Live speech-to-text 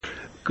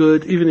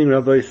Good evening,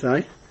 Rabbi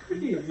Isai.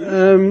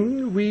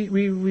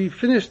 We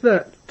finished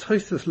that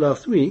Tosfos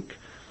last week,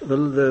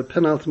 the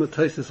penultimate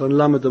Tosfos on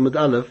Lamed Amud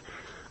Aleph.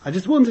 I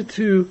just wanted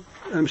to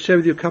share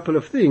with you a couple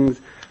of things.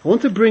 I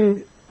want to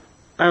bring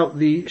out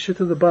the Shit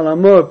of the Baal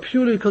Amor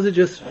purely because it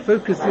just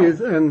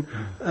focuses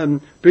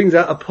and brings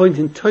out a point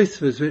in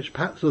Tosfos which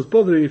perhaps was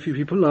bothering a few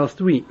people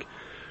last week.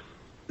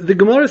 The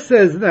Gemara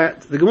says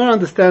that, the Gemara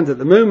understands at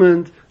the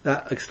moment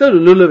that a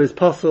stolen lulav is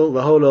possible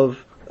the whole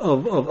of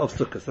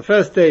Sukkot. The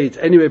first day it's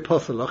anyway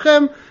possible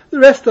lachem. The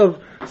rest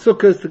of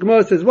Sukkot, the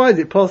Gemara says, why is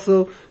it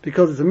possible?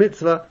 Because it's a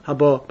mitzvah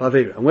haba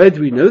b'avera. And where do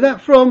we know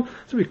that from?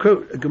 So we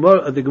quote the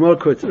Gemara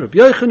quotes Rabbi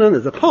Yochanan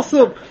as a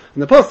pasuk,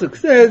 and the pasuk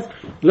says,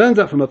 learns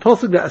that from a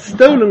pasuk that a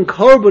stolen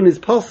korban is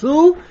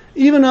possible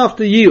even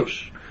after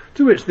Yush.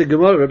 To which the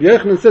Gemara, Rabbi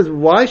Yochanan says,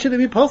 why should it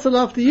be possible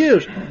after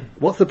Yush?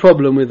 What's the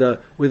problem with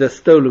a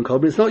stolen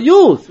korban? It's not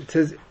yours. It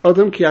says,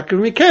 Adam ki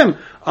yaakov mikem.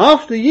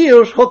 After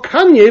Yush,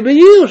 hokanye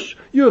beYush.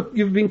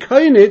 You've been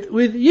kohen it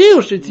with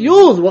Yush. It's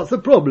yours. What's the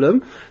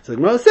problem? So the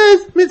Gemara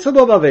says, mitzvah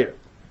b'avera.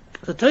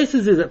 So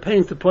Tosfos is at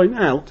pains to point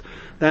out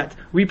that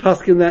we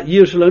paskin that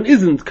Yush alone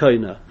isn't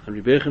kohen. And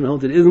Rabbi Yochanan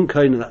holds it isn't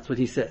kohen. That's what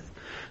he says.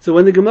 So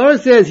when the Gemara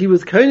says he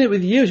was kohen it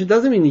with Yush, it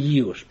doesn't mean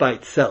Yush by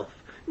itself.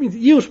 It means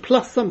Yush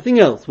plus something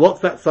else. What's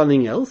that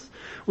something else?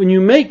 When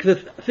you make the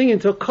thing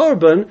into a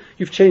korban,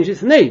 you've changed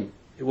its name.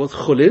 It was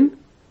chulin,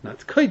 now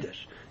it's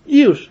kodesh.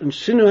 Yush and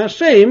Shinu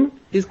Hashem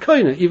is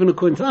koina, even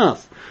according to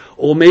us.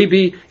 Or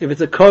maybe if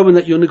it's a korban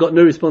that you've got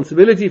no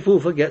responsibility for,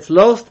 if it gets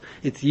lost,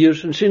 it's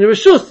Yush and Shinu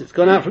Reshus. It's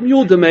gone out from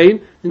your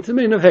domain into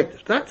the domain of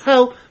Hekdesh. That's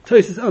how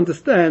Tosfos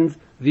understands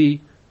the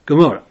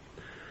Gemara.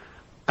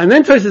 And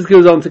then Tosfos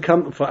goes on to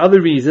come for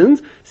other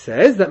reasons,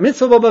 says that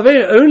mitzvah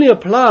b'avera only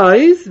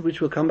applies,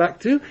 which we'll come back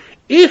to,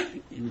 if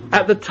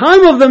at the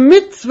time of the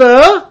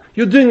mitzvah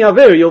you're doing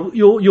avera,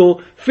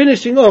 you're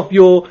finishing off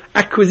your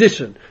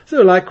acquisition.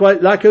 So like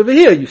over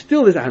here, you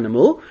steal this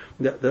animal,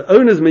 the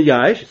owner's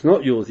meyash, it's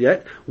not yours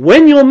yet.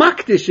 When you're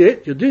makdish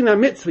it, you're doing that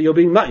mitzvah,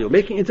 you're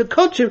making it into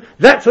kodshim,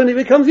 that's when it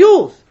becomes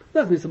yours.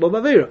 That's mitzvah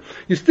b'avera.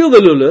 You steal the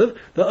lulav,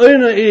 the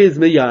owner is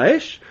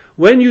meyash.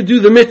 When you do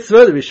the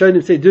mitzvah, the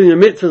Rishonim say doing a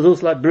mitzvah is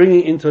also like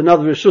bringing it into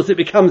another reshus, it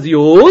becomes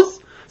yours.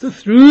 So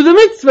through the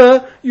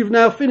mitzvah, you've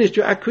now finished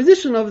your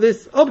acquisition of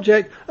this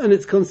object, and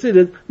it's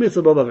considered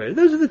mitzvah b'avera.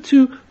 Those are the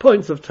 2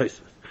 points of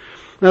Tosfos.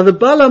 Now the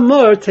Baal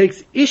Amor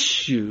takes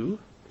issue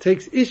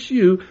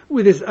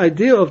with this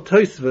idea of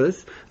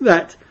Tosfos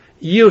that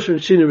Yush and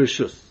Shinu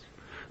Reshus.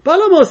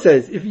 Baal Amor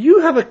says, if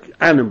you have an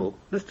animal,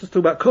 let's just talk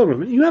about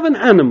korban, you have an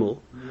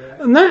animal,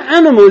 and that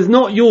animal is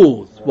not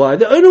yours. Why?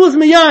 The owner was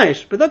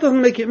meyash, but that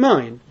doesn't make it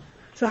mine.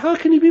 So how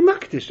can you be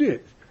makdish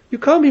it? You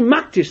can't be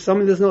makdish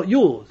something that's not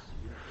yours.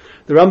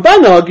 The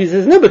Ramban argues,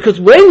 says, no, because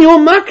when you're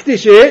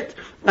makdish it,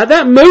 at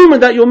that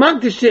moment that you're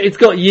makdish it, it's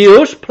got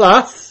Yush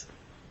plus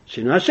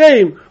Shinu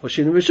Hashem or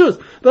Shinu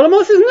Reshus. But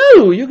Amor says,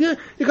 no, you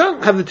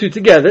can't have the two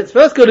together. It's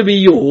first got to be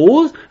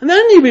yours, and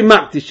then you be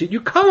makdish it.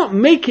 You can't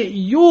make it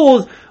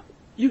yours.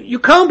 You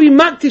can't be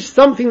makdish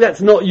something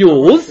that's not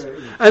yours,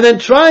 and then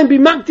try and be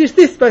makdish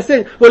this by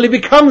saying, well, it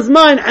becomes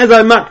mine as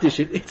I makdish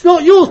it. It's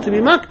not yours to be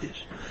makdish.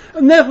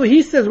 And therefore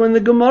he says, when the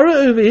Gemara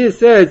over here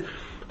says,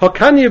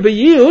 Hakanya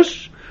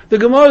beYush, the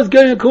Gemara is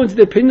going according to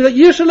the opinion that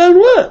Yush alone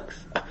works.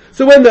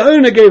 So when the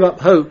owner gave up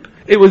hope,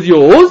 it was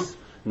yours,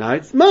 now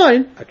it's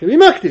mine, I can be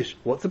makdish.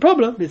 What's the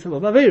problem? Mitzvah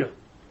b'avera.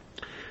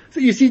 So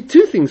you see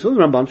 2 things from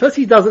the Ramban. First,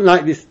 he doesn't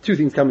like these 2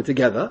 things coming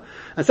together.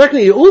 And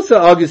secondly, he also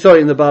argues,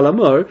 in the Baal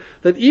Amor,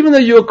 that even though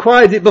you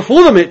acquired it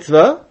before the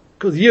mitzvah,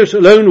 because Yush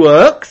alone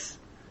works,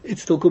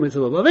 it's still called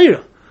mitzvah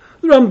b'avera.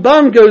 The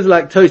Ramban goes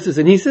like Tosfos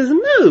and he says,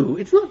 no,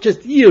 it's not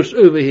just Yush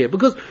over here.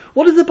 Because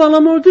what does the Baal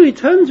Amor do? He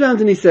turns around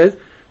and he says,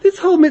 this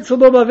whole mitzvah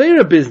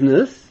b'avera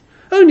business,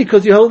 only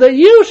because you hold that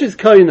Yush is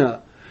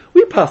koina.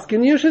 We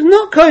paskin Yush is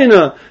not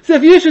koina. So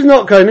if Yush is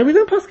not koina, we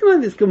don't paskin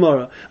like this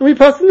Gemara. And we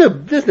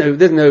paskin, there's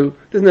no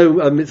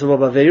mitzvah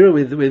b'avera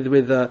with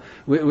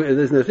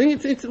there's no thing.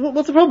 It's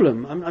what's the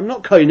problem? I'm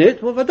not koina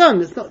it. What have I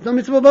done? It's not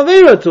mitzvah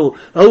b'avera at all.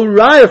 The whole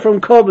raya from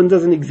korban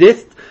doesn't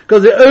exist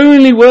because it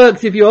only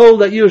works if you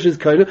hold that Yush is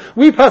koina.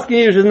 We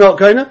paskin Yush is not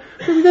koina.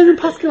 So we don't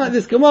paskin like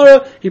this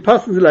Gemara. He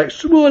paskins like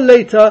Shmuel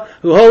later,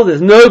 who holds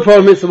there's no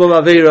problem mitzvah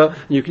b'avera,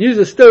 and you can use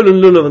a stolen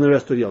lulav on the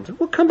rest of the yom.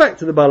 We'll come back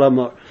to the Baal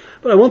Amor.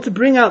 But I want to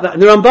bring out that,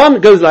 and the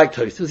Ramban goes like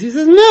Tosfos. He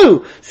says,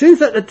 no,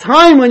 since at the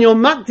time when you're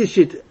makdish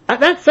it,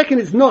 at that second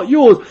it's not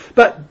yours,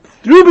 but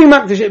through being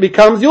makdish it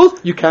becomes yours,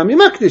 you can be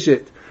makdish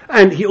it.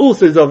 And he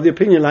also is of the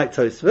opinion like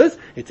Tosfos,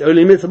 it's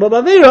only mitzvah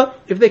b'avera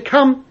if they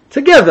come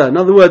together. In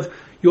other words,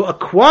 you're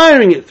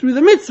acquiring it through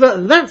the mitzvah,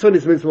 that's when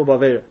it's mitzvah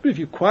b'avera. But if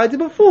you acquired it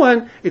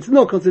beforehand, it's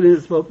not considered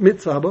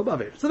mitzvah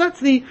b'avera. So that's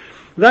the,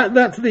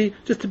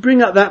 just to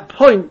bring out that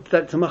point,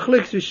 that to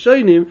machlokes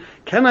rishonim,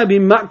 can I be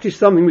makdish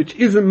something which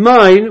isn't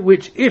mine,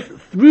 which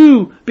if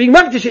through being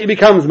makdish it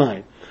becomes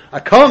mine. I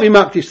can't be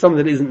makdish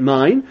something that isn't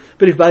mine,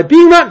 but if by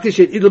being makdish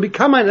it'll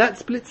become mine. That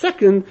split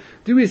second,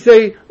 do we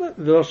say,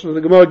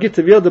 the Gemara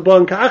Gitav Yodabah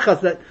and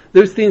Ka'achas, that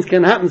those things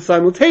can happen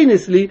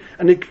simultaneously,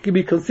 and it can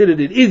be considered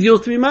it is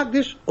yours to be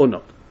makdish, or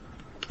not?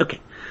 Okay.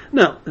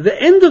 Now, the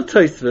end of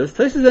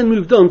Tosfos then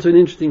moved on to an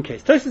interesting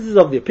case. Tosfos is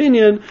of the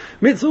opinion,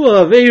 mitzvah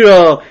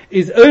aveira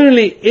is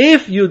only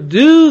if you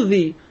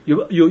do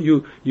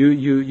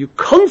you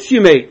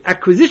consummate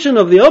acquisition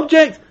of the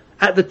object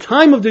at the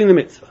time of doing the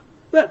mitzvah.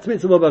 That's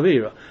mitzvah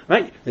aveira,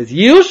 right? There's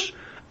yush,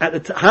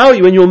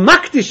 when you're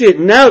makdish it,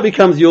 now it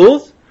becomes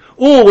yours,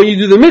 or when you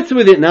do the mitzvah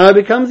with it, now it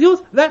becomes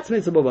yours. That's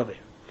mitzvah aveira.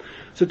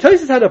 So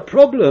Tosfos had a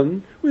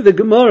problem with the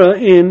Gemara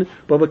in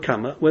Baba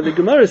Kama, where the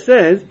Gemara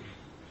says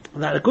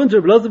that according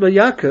to Rabbi Bar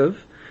Yaakov,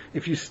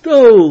 if you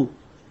stole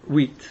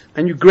wheat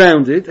and you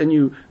ground it and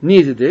you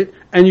kneaded it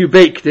and you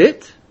baked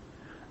it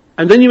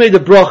and then you made a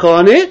bracha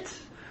on it,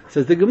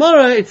 says the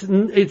Gemara, it's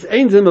ein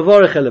zeh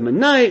mevarech ela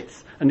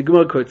menayitz, and the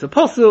Gemara quotes a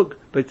pasuk,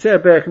 Beitzeh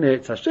berech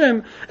ne'etz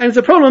Hashem, and it's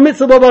a problem of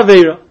mitzvah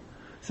b'aveira.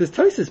 Says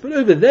Tosfos, but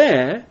over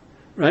there,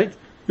 right,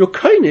 you're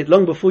kohen it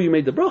long before you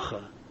made the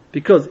bracha.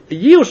 Because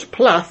Yush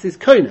plus is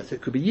koina. So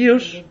it could be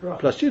Yush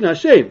plus Shinu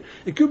Hashem.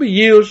 It could be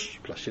Yush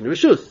plus Shinu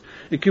Rishus.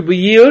 It could be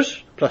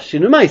Yush plus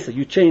Shinu Maisa.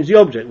 You change the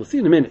object. We'll see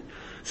in a minute.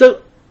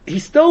 So he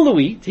stole the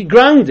wheat, he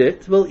ground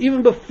it. Well,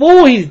 even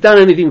before he's done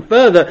anything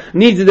further,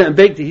 kneaded it and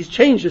baked it, he's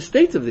changed the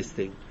state of this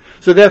thing.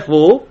 So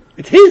therefore,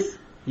 it's his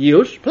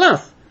Yush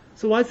plus.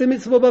 So why say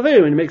mitzvah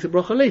b'aveira when he makes a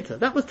bracha later?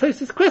 That was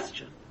Tosfos'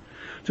 question.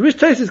 To which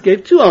Tosfos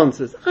gave two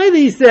answers. Either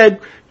he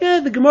said, yeah,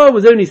 the Gemara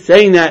was only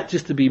saying that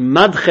just to be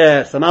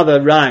madcher, some other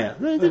raya.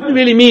 No, it didn't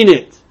really mean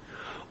it.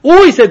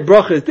 Or he said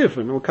bracha is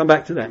different. We'll come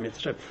back to that.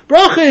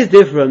 Bracha is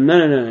different.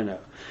 No.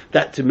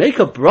 That to make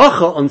a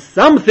bracha on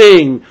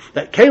something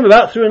that came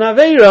about through an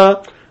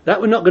aveira, that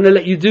we're not going to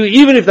let you do,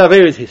 even if the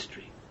aveira is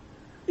history.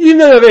 Even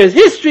though the aveira is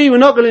history, we're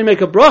not going to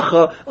make a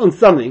bracha on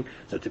something.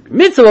 So to be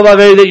mitzvah of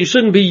aveira, that you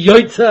shouldn't be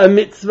yotza a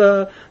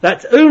mitzvah.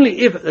 That's only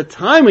if at the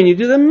time when you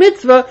do the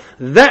mitzvah,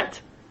 that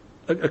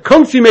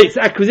consummates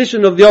the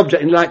acquisition of the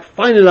object and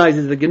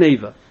finalizes the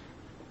geneva.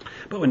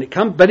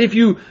 But if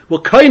you were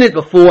kohen it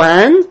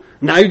beforehand,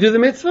 now you do the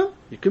mitzvah,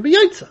 you can be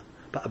yotza.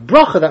 But a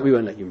bracha that we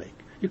won't let you make.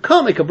 You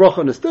can't make a bracha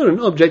on a stolen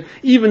object,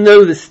 even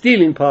though the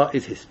stealing part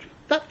is history.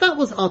 That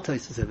was our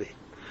Tosfos over here.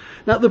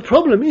 Now the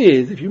problem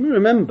is, if you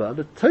remember,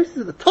 the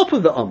Tosfos at the top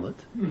of the Amud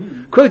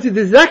quoted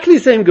exactly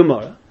the same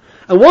Gemara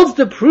and wants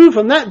to prove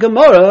from that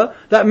Gemara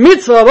that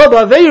mitzvah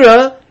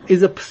b'aveira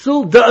is a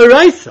psul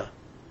da'araisa.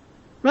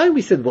 Right?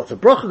 We said, what's a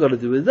bracha got to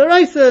do with the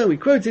Raisa? We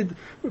quoted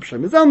Reb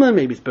Shlomo Zalman,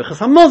 maybe it's Berachas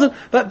HaMazon,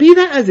 but be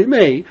that as it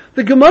may,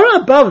 the Gemara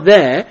above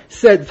there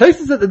said,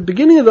 Tosfos at the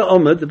beginning of the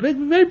Amud, the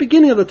very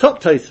beginning of the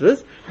top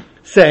Tosfos,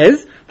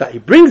 says that he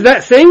brings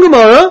that same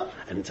Gemara,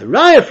 and it's a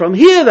raya from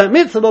here that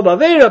mitzvah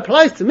b'aveira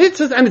applies to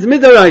mitzvahs and it's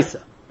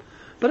midaraisa.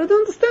 But I don't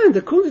understand,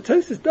 according to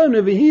Tosfos down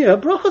over here,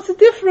 brachas are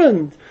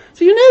different.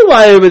 So you know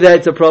why over there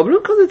it's a problem?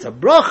 Because it's a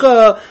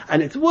bracha,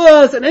 and it's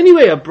worse, and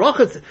anyway a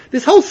bracha,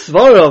 this whole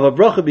svara of a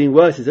bracha being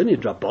worse is only a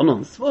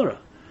drabonon svara.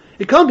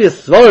 It can't be a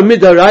svara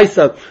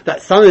midaraisa,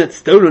 that something that's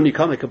stolen you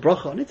can't make a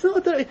bracha on. It's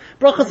not,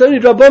 bracha's only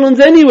drabonons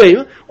anyway.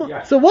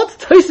 Yeah. So what's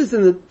Tosfos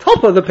in the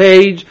top of the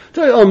page?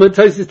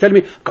 Tosfos is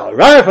telling me, got a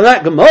raya from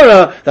that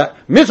Gemara, that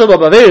mitzvah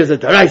b'aveira is a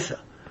daraisa.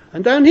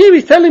 And down here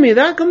he's telling me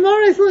that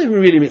Gemara is not even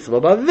really mitzvah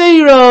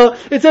b'aveira,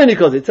 it's only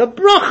because it's a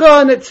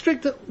bracha and it's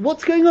strict.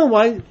 What's going on?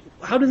 Why?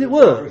 How does it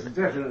work? It's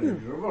definitely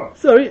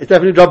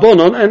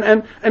drabonon,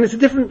 and it's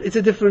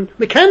a different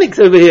mechanics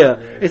over here.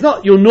 Yeah. It's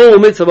not your normal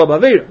mitzvah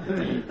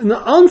b'aveira. And the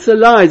answer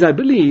lies, I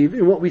believe,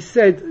 in what we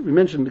said, we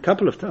mentioned a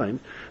couple of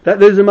times, that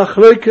there's a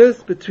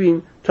machlokas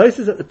between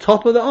Tosfos at the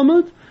top of the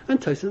Amud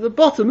and Tosfos at the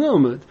bottom of the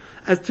Amud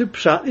as to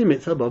pshat in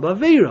mitzvah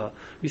b'aveira.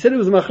 We said it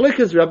was a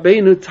machlokas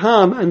Rabbeinu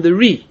Tam and the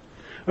Ri.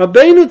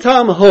 Rabbeinu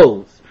Tam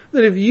holds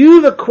that if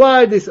you've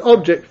acquired this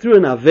object through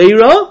an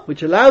aveira,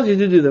 which allows you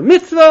to do the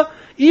mitzvah,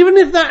 even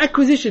if that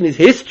acquisition is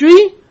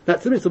history,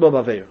 that's the mitzvah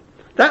b'aveira.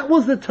 That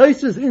was the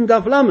Tosfos in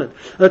Daf Lamed,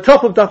 the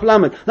top of Daf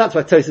Lamed. That's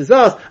why Tosfos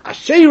asked,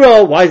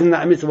 Asherah, why isn't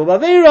that a mitzvah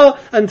b'aveira?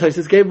 And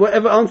Tosfos gave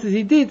whatever answers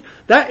he did.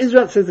 That is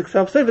what says the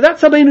Ksav Sofer.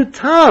 That's Rabbeinu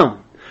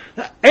Tam.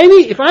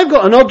 If I've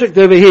got an object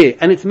over here,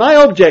 and it's my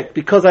object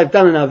because I've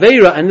done an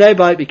aveira and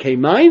thereby it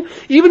became mine,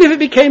 even if it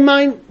became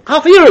mine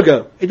half a year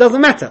ago, it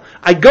doesn't matter.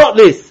 I got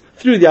this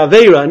through the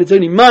aveira and it's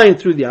only mine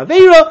through the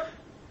aveira,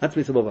 that's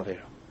mitzvah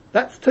b'aveira.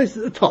 That's Tosfos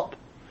at the top.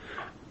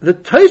 The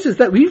Tosfos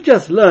that we've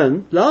just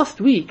learned last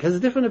week has a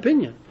different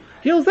opinion.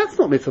 He holds that's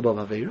not mitzvah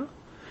b'aveira.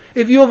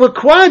 If you have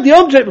acquired the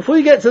object before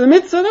you get to the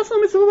mitzvah, that's not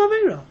mitzvah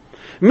b'aveira.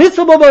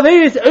 Mitzvah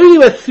b'aveira is only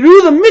where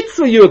through the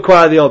mitzvah you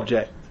acquire the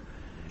object.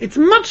 It's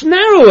much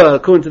narrower,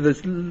 according to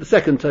the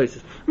second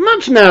Tosfos.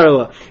 Much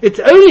narrower. It's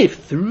only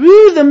if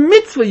through the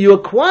mitzvah you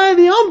acquire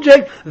the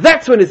object,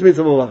 that's when it's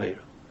mitzvah b'aveira.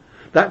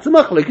 That's the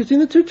machlokes between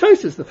the two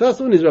Tosfos. The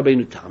first one is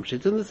Rabbeinu Tam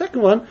Shit, and the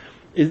second one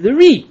is the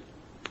Ri.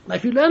 Now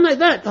if you learn like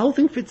that, the whole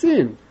thing fits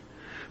in.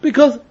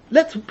 Because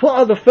let's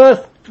put the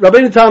first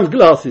Rabbeinu Tam's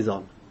glasses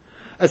on.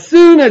 As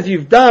soon as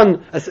you've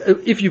done,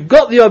 if you've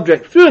got the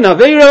object through an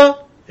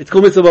aveira, it's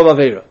called mitzvah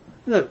b'aveira.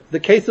 No,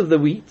 the case of the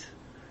wheat,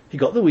 he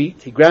got the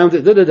wheat, he ground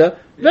it,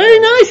 Very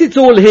nice, it's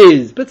all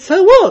his. But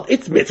so what?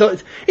 It's mitzvah,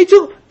 it's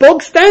a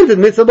bog standard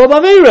mitzvah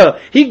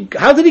b'aveira.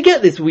 How did he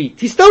get this wheat?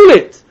 He stole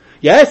it.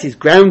 Yes, he's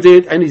ground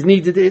it, and he's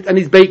kneaded it, and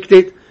he's baked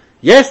it.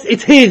 Yes,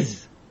 it's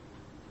his.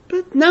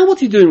 But now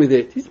what's he doing with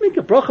it? He's making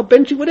a bracha,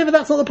 benching, whatever,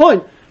 that's not the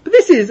point. But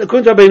this is,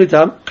 according to Rabbeinu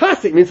Tam,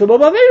 classic mitzvah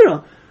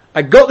b'avera.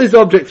 I got this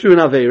object through an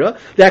avera.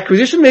 The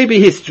acquisition may be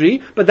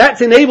history, but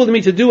that's enabled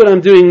me to do what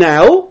I'm doing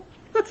now.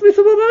 That's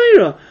mitzvah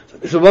b'avera. So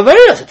mitzvah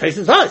b'avera, so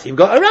Tosfos says, you've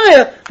got a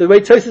raya. The way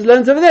Tosfos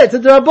learns over there, it's a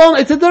darabon,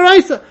 it's a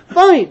daraisa.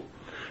 Fine.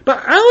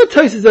 But our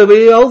Tosfos over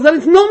here holds that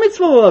it's not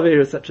mitzvah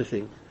b'avera, such a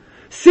thing.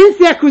 Since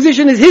the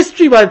acquisition is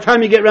history by the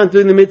time you get around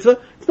doing the mitzvah,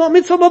 it's not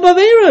mitzvah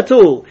b'avera at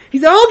all.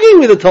 He's arguing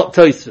with the top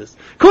Tosfos.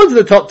 According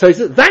to the top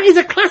Tosfos, that is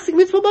a classic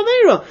mitzvah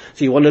b'avera.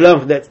 So you want to learn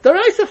from that.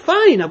 Daraisa,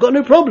 fine, I've got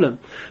no problem.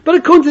 But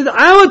according to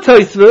our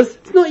Tosfos,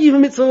 it's not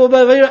even mitzvah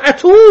b'avera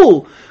at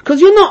all. Because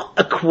you're not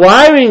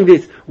acquiring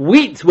this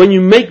wheat when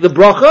you make the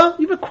bracha.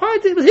 You've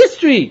acquired it with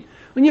history.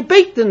 When you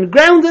baked and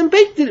ground and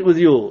baked it, it was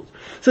yours.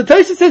 So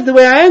Tosfos says the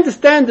way I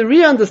understand, the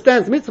Ria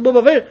understands mitzvah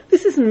b'avera,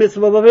 this isn't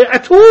mitzvah b'avera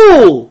at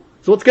all.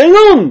 So what's going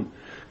on?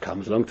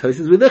 Comes along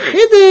Tosfos with a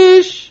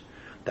chiddush,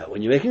 that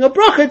when you're making a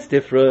bracha, it's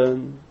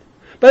different.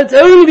 But it's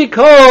only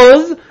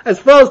because, as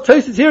far as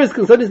Tosfos here is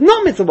concerned, it's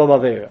not mitzvah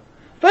b'avera.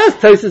 First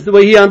Tosfos, the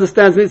way he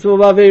understands mitzvah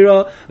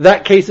b'avera,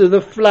 that case of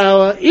the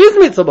flour is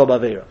mitzvah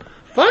b'avera.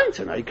 Fine,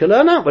 so now you can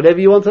learn out whatever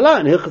you want to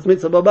learn. Hilchos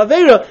mitzvah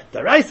b'avera,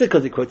 daraisa,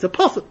 because it quotes a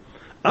apostle.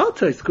 Our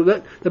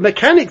Tosfos, the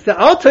mechanics that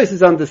our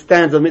Tosfos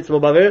understands of mitzvah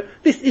b'avera,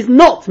 this is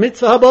not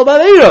mitzvah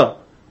b'avera.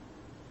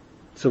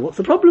 So what's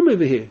the problem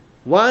over here?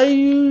 Why are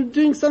you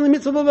doing something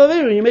mitzvah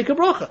b'avera and you make a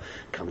bracha?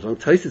 Comes on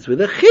Tosfos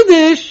with a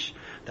chiddush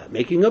that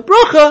making a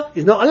bracha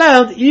is not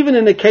allowed, even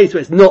in a case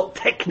where it's not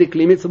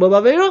technically mitzvah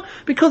b'avera,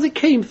 because it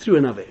came through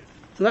an avera.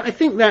 So that, I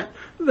think that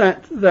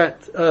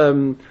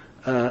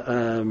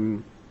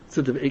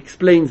sort of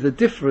explains the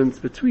difference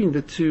between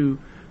the two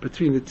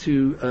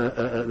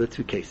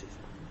cases.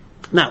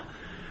 Now,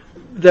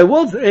 there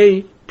was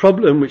a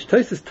problem which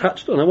Tosfos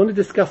touched on. I want to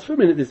discuss for a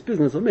minute this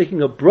business of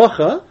making a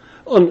bracha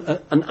on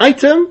an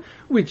item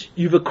which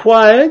you've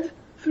acquired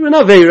through an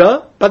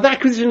avera, but the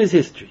acquisition is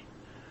history,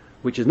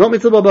 which is not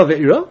mitzvah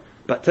b'avera,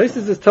 but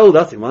Tosfos has told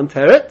us in one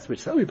teretz,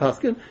 which we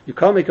paskin, you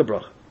can't make a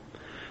bracha.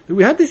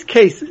 We had this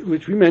case,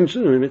 which we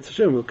mentioned, and Meseches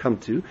Succah we'll come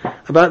to,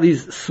 about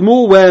these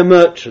smallware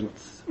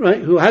merchants,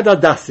 right, who had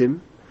hadassim,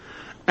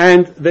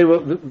 and they were,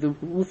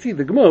 we'll see,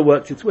 the Gemara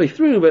worked its way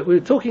through, but we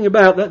were talking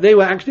about that they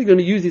were actually going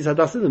to use these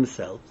hadassim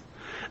themselves.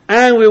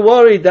 And we're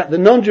worried that the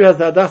non-Jew has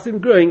the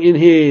hadassim growing in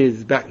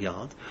his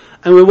backyard,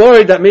 and we're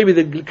worried that maybe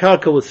the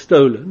karka was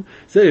stolen.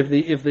 So if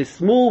the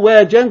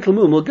smallware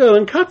gentleman will go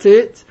and cut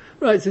it,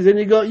 right, so then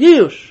you got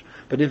Yush.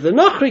 But if the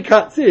Nochri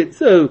cuts it,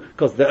 so,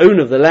 because the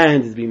owner of the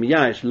land has been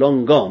Miyash,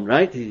 long gone,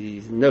 right?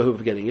 He's no hope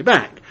of getting it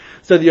back.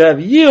 So you have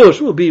Yush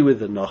will be with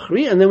the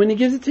Nochri, and then when he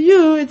gives it to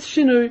you, it's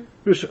Shinui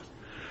Rishus.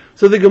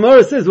 So the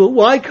Gemara says, well,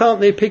 why can't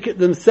they pick it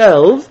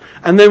themselves?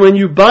 And then when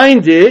you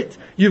bind it,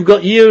 you've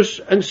got Yush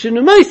and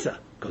Shinui Maisa.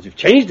 Because you've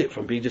changed it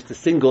from being just a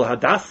single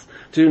Hadas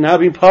to now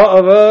being part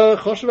of a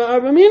Choshva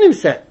Arba Minim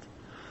set.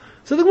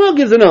 So the Gemara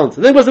gives an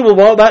answer. Then we say, well,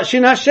 what about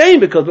Shin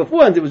Hashem? Because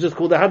beforehand it was just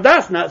called a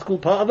Hadas, now it's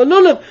called part of a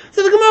Lulav.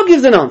 So the Gemara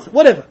gives an answer.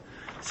 Whatever.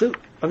 So,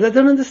 I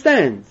don't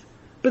understand.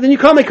 But then you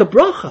can't make a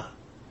bracha.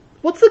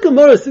 What's the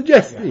Gemara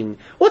suggesting?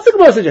 What's the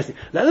Gemara suggesting?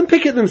 Let them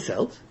pick it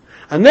themselves,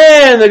 and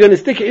then they're going to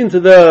stick it into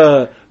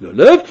the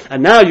Lulav,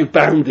 and now you've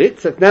bound it,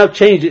 so it's now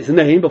changed its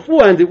name.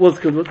 Beforehand it was,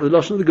 the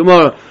Lashon of the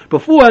Gemara,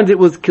 beforehand it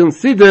was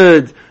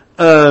considered,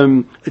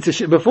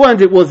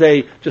 beforehand it was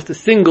just a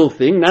single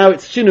thing, now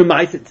it's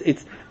Shinumais,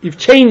 it's you've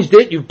changed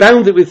it, you've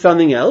bound it with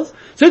something else,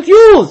 so it's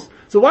yours.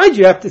 So why do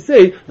you have to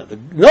say that the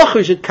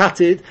Nochri should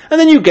cut it, and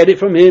then you get it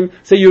from him,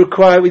 so you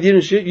acquire it with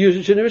Yush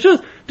and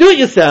Rishus? Do it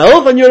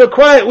yourself, and you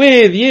acquire it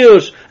with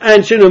Yush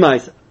and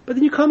Shinumais. But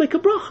then you can't make a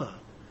bracha.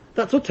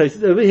 That's what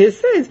Tosfos over here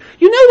says.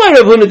 You know why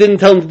Rav Huna didn't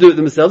tell them to do it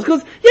themselves?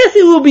 Because, yes,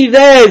 it will be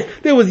theirs.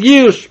 There was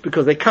Yush,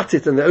 because they cut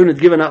it and the owner's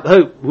given up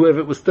hope, whoever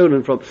it was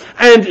stolen from.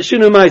 And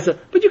Shinu Maisa.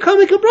 But you can't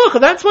make a bracha.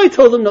 That's why he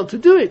told them not to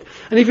do it.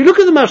 And if you look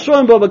at the Mashra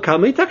and Baba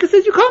Kama, Taka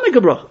says you can't make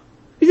a bracha.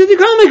 He says you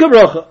can't make a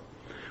bracha.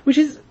 Which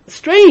is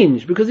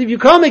strange, because if you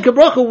can't make a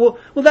bracha, well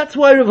that's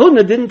why Rav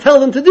Huna didn't tell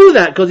them to do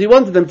that, because he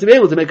wanted them to be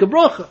able to make a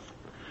bracha.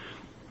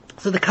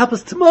 So the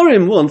Kappas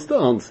Tamarim wants to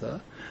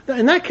answer that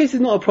in that case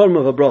it's not a problem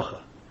of a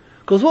bracha.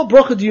 Because what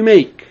bracha do you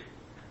make?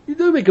 You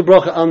don't make a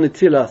bracha on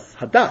Netilas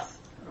Hadas.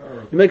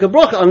 You make a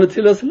bracha on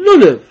Netilas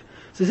Lulav.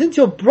 So since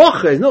your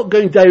bracha is not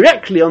going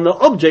directly on the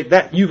object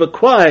that you've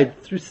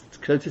acquired through,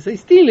 so to say,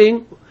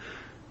 stealing,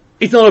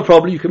 it's not a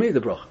problem, you can make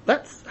the bracha.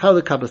 That's how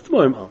the Kappas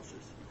Tamarim answers.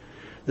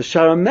 The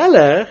Shara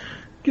Melech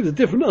gives a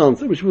different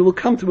answer, which we will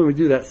come to when we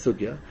do that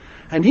sugya.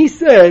 And he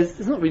says,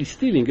 there's not really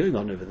stealing going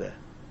on over there.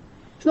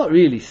 It's not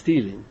really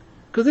stealing.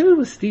 Because if it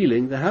was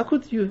stealing, then how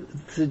could you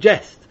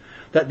suggest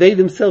that they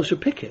themselves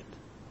should pick it?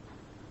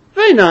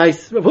 Very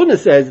nice. Rav Huna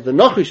says the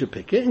Nochri should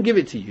pick it and give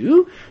it to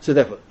you, so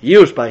therefore,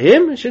 Yush by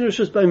him and Shin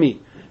Rishus by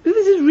me. If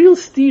this is real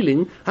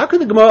stealing, how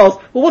could the Gemara ask,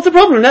 well, what's the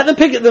problem? Let them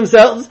pick it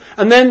themselves,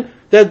 and then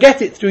they'll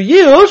get it through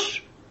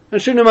Yush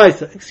and Shin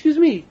Maisa. Excuse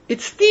me,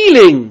 it's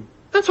stealing.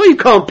 That's why you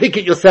can't pick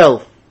it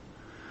yourself.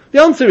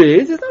 The answer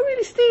is, it's not really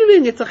really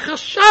stealing. It's a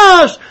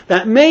chashash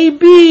that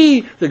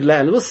maybe the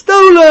land was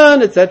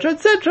stolen, etc.,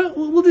 etc.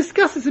 We'll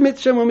discuss this in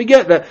Mitzvah when we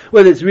get there,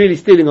 whether it's really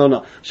stealing or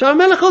not. Shar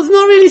Melech is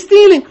not really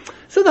stealing.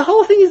 So the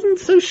whole thing isn't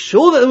so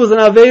sure that there was an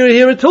Aveira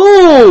here at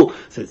all.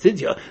 So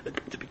since you're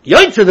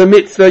to the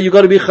mitzvah, you've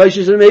got to be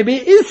choshesh and maybe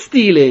it is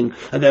stealing.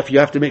 And therefore you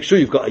have to make sure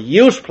you've got a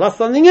yush plus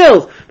something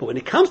else. But when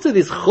it comes to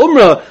this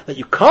chumrah, that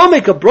you can't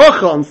make a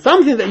bracha on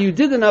something that you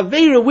did an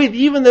Aveira with,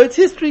 even though it's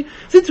history,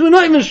 since we're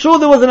not even sure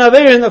there was an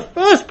Aveira in the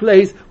first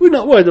place, we're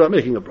not worried about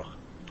making a bracha.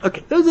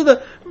 Okay, those are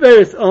the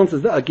various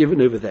answers that are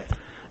given over there.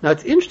 Now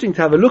it's interesting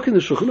to have a look in the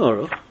Shulchan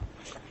Aruch.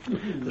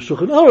 The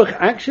Shulchan Aruch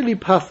actually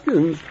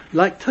paskins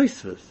like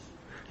Tosfos.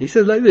 He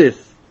says like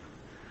this: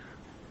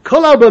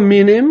 Kol arba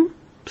minim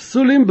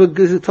psulim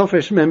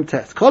b'tofesh mem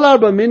tes. Kol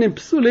arba minim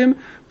psulim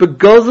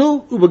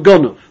b'gozel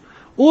u'b'gonov.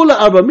 All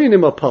the arba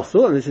minim are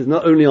possible, and this is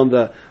not only on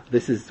the.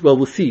 This is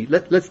we'll see.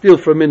 Let's deal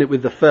for a minute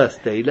with the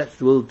first day.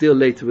 We'll deal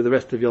later with the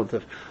rest of Yom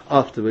Tov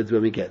afterwards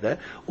when we get there.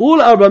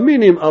 All arba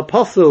minim are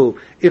possible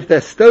if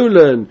they're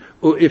stolen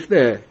or if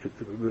they're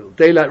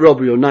daylight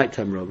robbery or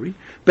nighttime robbery.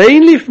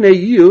 Bein lifnei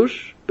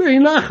yush,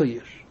 bein lachar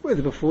yush.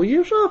 Whether before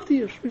Yush or after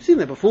Yush. We've seen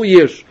that before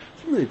Yush.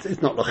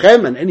 It's not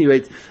Lochem, and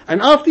anyway,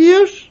 and after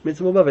Yush,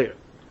 Mitzvah Bavera.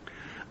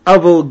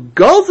 Avol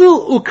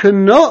Gozel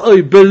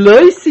Ukanoi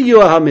Beloisi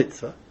Yuah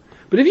Mitzvah.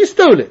 But if you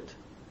stole it,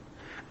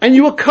 and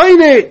you were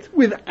koine it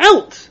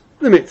without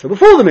the Mitzvah,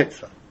 before the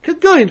Mitzvah,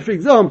 could go in, for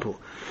example,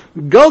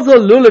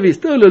 Gozel Lulav, he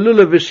stole a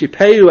Lulav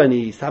V'Shipeu, and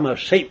he somehow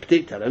shaped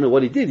it. I don't know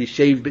what he did. He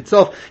shaved bits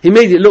off. He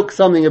made it look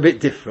something a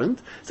bit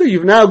different. So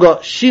you've now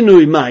got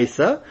Shinui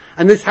Maisa,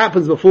 and this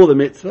happens before the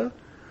Mitzvah.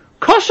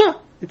 Kosher.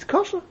 It's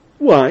kosher.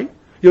 Why?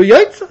 You're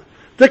Yotza.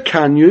 The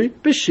Kanyu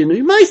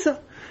B'Shinui Maisa.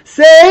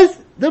 Says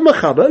the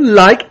Mechaber,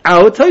 like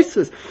our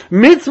Tosfos.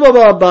 Mitzvah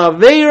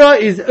Ba'Aveira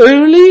is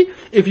only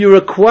if you're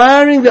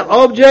acquiring the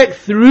object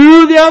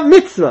through the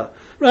mitzvah.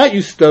 Right?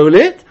 You stole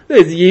it.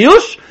 There's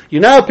Yush. You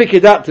now pick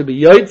it up to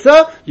be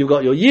Yotza. You've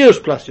got your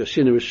Yush plus your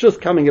Shinui Rishus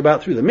coming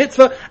about through the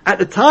mitzvah. At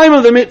the time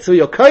of the mitzvah,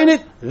 you're koine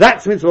it.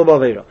 That's Mitzvah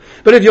Ba'Aveira.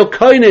 But if you're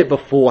koine it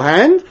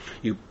beforehand,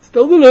 you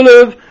stole the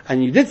lulav,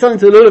 and you did something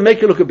to the lulav,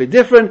 make it look a bit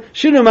different,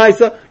 shinu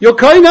maisa, you're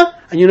koina,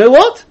 and you know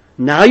what?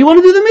 Now you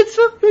want to do the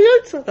mitzvah,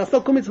 you're yotza. That's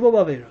not called mitzvah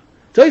b'avera.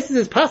 Tosfos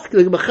is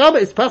pasking, the Mechaber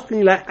is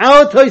pasking like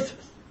our Tosfos.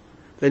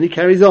 Then he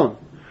carries on.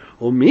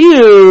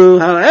 Umiu,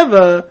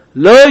 however,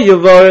 lo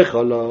yavorech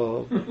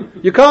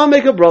olav. You can't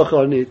make a bracha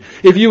on it.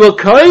 If you were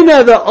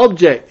koina the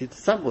object,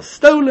 it's something was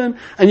stolen,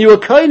 and you were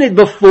koina it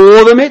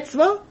before the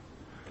mitzvah,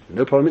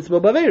 no problem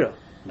mitzvah b'avera.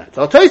 That's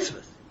our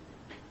Tosfos.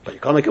 But you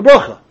can't make a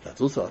bracha.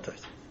 That's also our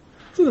Tosfos.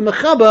 So the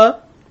Mechaber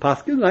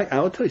paskin like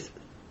our Tosfos.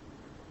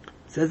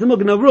 Says the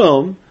Magen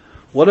Avraham,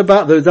 what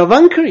about those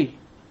Avankari?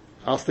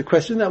 Ask the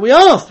question that we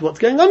asked. What's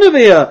going on over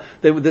here?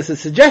 There's a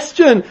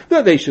suggestion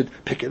that they should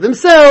pick it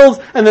themselves,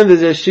 and then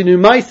there's a Shinu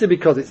Maisa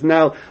because it's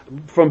now,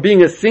 from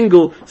being a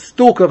single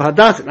stalk of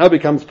Hadass, it now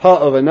becomes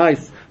part of a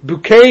nice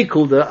bouquet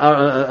called an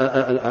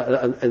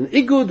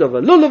igud of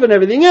a lulav and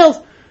everything else.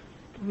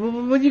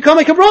 But you can't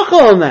make a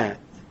bracha on that.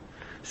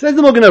 Says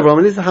the Magen Avraham,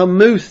 and this is how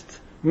most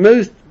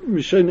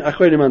Rishonim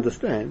Achronim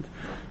understand.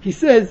 He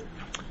says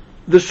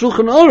the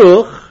Shulchan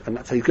Aruch, and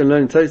that's how you can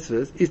learn in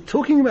Tosfos, is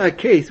talking about a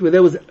case where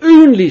there was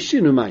only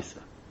Shinu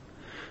Maisa.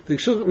 The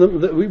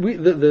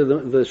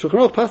Shulchan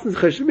Aruch passes in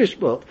Chosh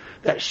Mishpat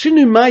that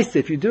Shinu Maisa,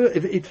 if you do it,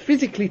 if it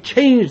physically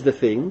changed the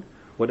thing,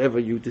 whatever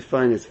you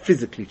define as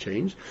physically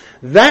changed,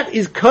 that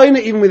is koina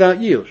even without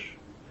Yush.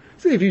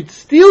 So if you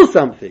steal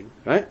something,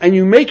 right, and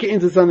you make it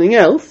into something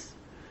else,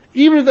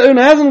 even if the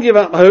owner hasn't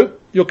given up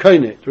hope, you're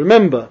koina it.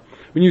 Remember,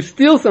 when you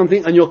steal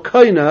something and you're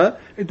koina,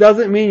 it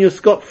doesn't mean you're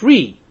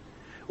scot-free.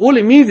 All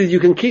it means is you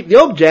can keep the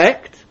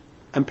object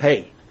and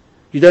pay.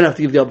 You don't have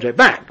to give the object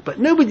back. But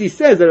nobody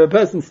says that if a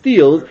person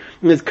steals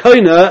and there's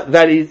koina,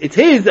 that it's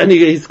his and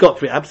he's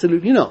scot-free.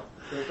 Absolutely not.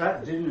 So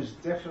that din is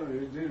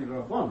definitely din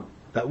Rabban.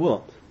 That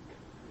what?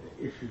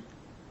 If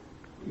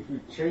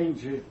you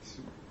change it,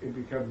 it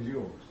becomes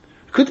yours.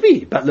 Could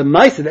be, but the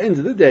mice at the end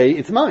of the day,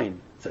 it's mine.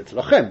 So it's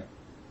lochem.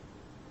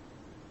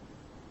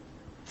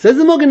 Says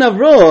the Magen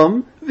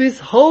Avraham, this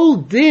whole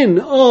din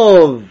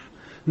of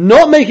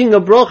not making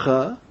a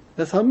bracha,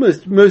 that's how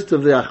most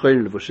of the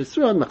Achronim of Rosh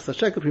Hashanah, Machzah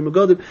Shekel, Pri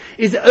Megadim,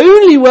 is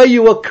only where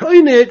you were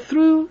koine it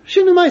through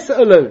Shinu Maisa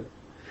alone.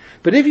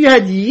 But if you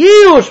had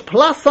Yush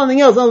plus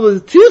something else, in other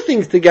words, two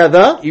things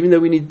together, even though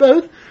we need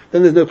both,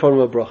 then there's no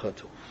problem with bracha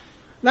at all.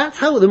 That's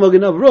how the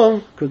Magen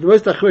Avraham, because the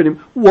most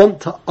Achronim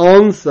want to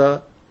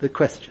answer the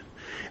question.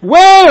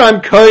 Where I'm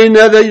koine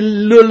the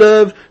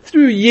lulav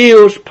through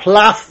Yush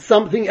plus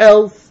something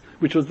else,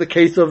 which was the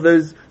case of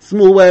those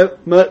smallware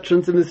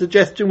merchants, and the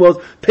suggestion was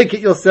pick it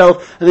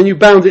yourself, and then you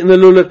bound it in the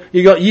lulav,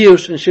 you got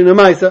Yush and Shinu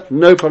Maisa,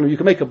 no problem, you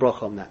can make a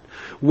bracha on that.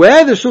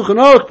 Where the Shulchan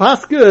Aruch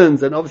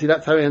paskins, and obviously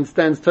that's how he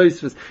understands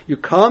Tosfos, you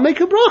can't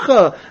make a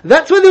bracha,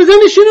 that's where there's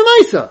only Shinu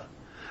Maisa.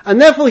 And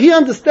therefore he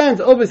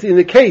understands, obviously in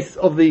the case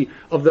of the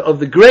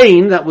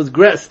grain that was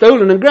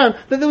stolen and ground,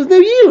 that there was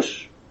no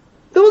Yush.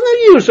 There was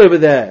no Yush over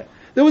there.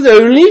 There was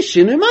only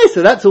Shinu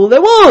Maisa, that's all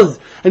there was.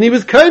 And he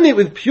was coating it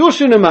with pure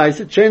Shinu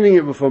Maisa, changing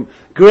it from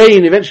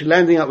grain, eventually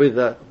landing up with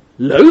a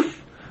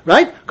loaf,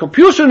 right?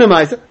 Pure Shinu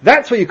Maisa,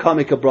 that's where you can't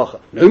make a bracha.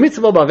 No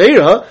mitzvah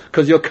b'aveira,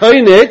 because you're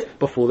coating it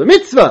before the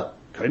mitzvah.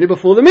 Coating it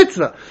before the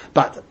mitzvah.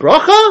 But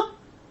bracha,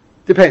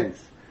 depends.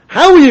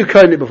 How will you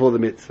coating it before the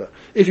mitzvah?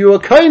 If you were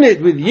coating it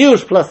with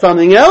yush plus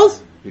something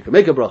else, you can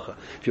make a bracha.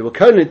 If you were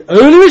coating it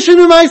only with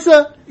Shinu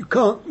Maisa, you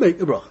can't make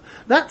a bracha.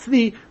 That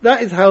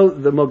is how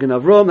the Mogen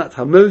Avram, that's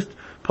how most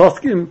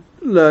poskim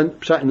learn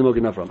pshat in the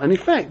Mogen Avram. And in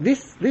fact,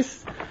 this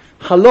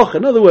halacha,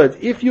 in other words,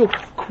 if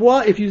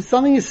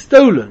something is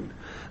stolen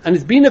and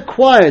it's been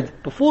acquired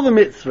before the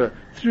mitzvah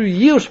through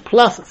yush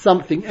plus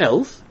something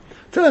else,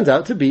 turns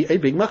out to be a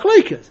big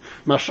machlokes.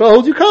 Mashra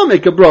holds you can't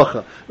make a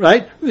bracha,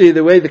 right?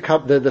 The way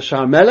the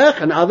Shar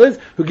Melech and others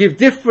who give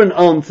different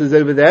answers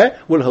over there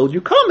will hold you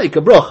can't make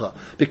a bracha,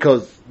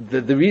 because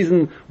the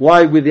reason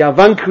why with the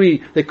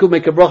Avankri they could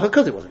make a bracha,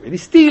 because it wasn't really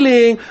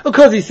stealing, or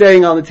because he's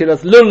saying on the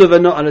Tiras Lulav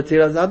and not on the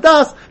Tiras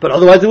Adas, but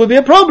otherwise it would be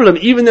a problem,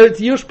 even though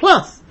it's Yush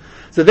plus.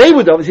 So they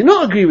would obviously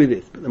not agree with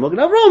this, but the Mogen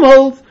Avram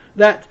holds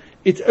that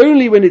it's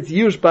only when it's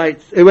Yush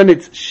when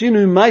it's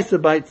Shinu Maisa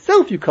by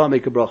itself you can't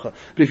make a bracha.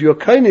 But if you're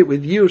coating it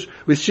with Yush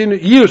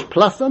Yush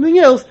plus something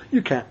else,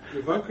 you can. The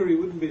Vankari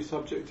wouldn't be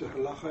subject to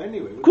halacha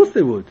anyway. Of course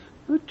they would.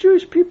 They were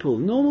Jewish people,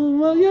 normal.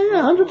 Well,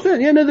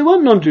 100%. Yeah, no, they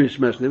weren't non-Jewish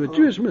men. They were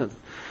Jewish men. So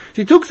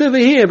he talks over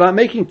here about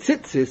making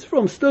tzitzis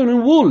from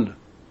stolen wool.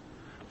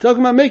 Talking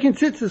about making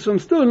tzitzis from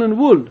stolen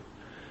wool.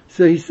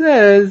 So he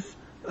says,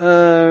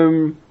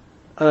 so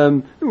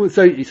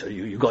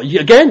you got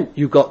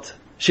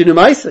Shinu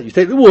Maisa, you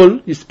take the wool,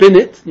 you spin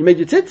it, you make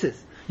your tzitzis.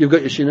 You've got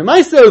your Shinu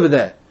Maisa over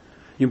there.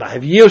 You might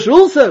have Yush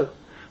also.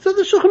 So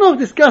the Shulchan Aruch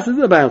discusses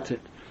about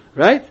it,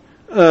 right?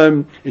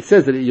 It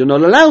says that you're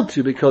not allowed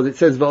to, because it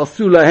says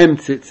V'asu lahem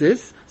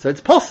tzitzis, so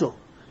it's possible,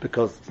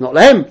 because it's not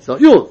lahem, it's not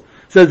yours.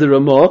 Says the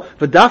Ramah,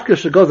 V'dafka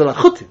shagoz al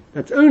achutim.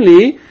 That's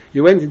only,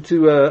 you went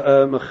into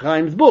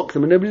Chaim's books,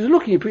 and when nobody's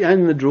looking, you put your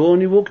hand in the drawer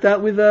and you walked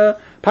out with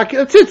a packet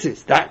of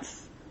tzitzis.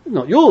 That's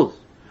not yours.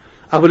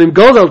 Avolim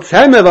goz al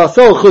tzemev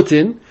asol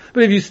chutin.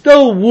 But if you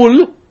stole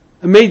wool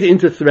and made it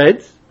into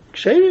threads,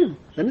 ksherim,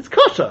 then it's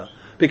kosher,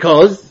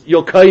 because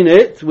you're coating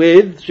it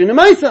with Shinu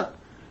Maisa.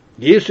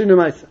 Yesh Shinu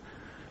Maisa.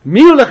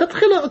 Miu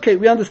lechatchila, okay,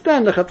 we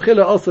understand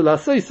lechatchila also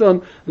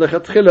la'seison,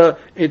 lechatchila,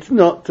 it's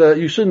not,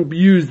 you shouldn't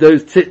use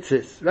those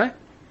tzitzis, right?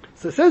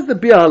 So it says the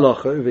Biur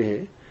Halacha over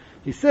here,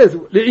 he says,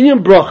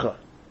 le'inyan bracha,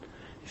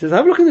 he says,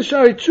 have a look in the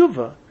Shari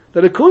Tshuva,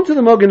 that according to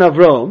the Mogen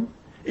Avram,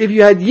 if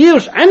you had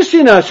Yush and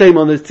Shina Hashem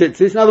on those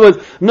tzitzis, in other words,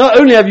 not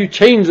only have you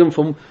changed them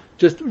from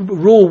just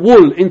raw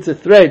wool into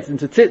threads,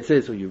 into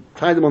tzitzis, or you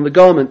tie them on the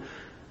garment,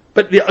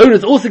 but the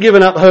owner's also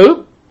given up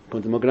hope,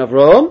 according to Mogen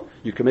Avram,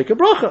 you can make a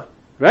bracha,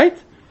 right?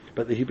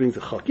 But he brings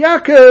the Chok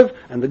Yaakov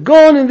and the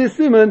Gon in this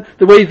Simon,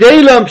 the way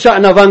they learn Pshat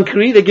and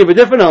Avankri, they give a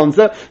different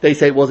answer. They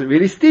say it wasn't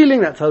really stealing,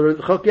 that's how the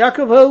Chok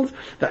Yaakov holds,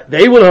 that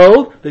they will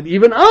hold, that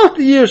even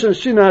after Yush and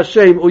Shina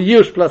Hashem, or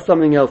Yush plus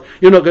something else,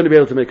 you're not going to be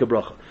able to make a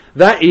bracha.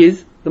 That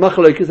is the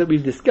Machlokes that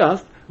we've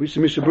discussed, which the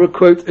Mishnah Berurah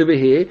quotes over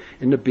here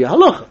in the Biur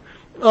Halacha.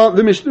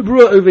 The Mishnah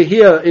Berurah over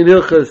here in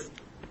Hilchos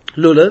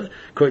Lulav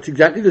quotes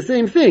exactly the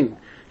same thing.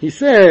 He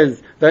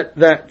says that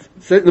the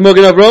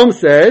Mogen Avram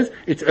says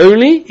it's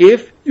only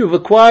if you've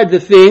acquired the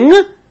thing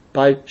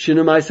by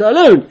Shinu Maisa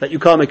alone that you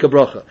can't make a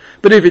bracha.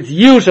 But if it's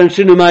Yush and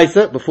Shinu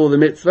Maisa before the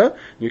mitzvah,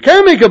 you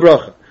can make a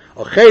bracha.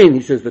 Ochein,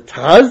 he says the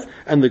Taz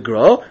and the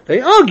Gra,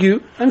 they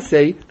argue and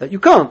say that you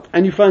can't.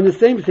 And you find the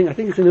same thing, I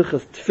think it's in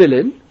Hilchos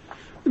Tefillin.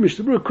 The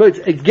Mishnah Berurah quotes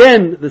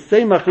again the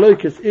same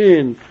machlokes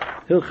in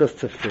Hilchos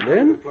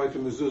Tefillin. Apply to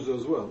mezuzah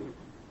as well.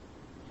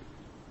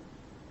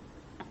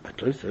 I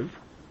close so.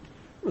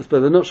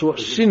 But I'm not sure what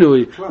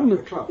shinui.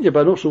 The yeah,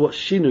 but I'm not sure what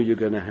shinu you're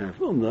going to have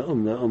on the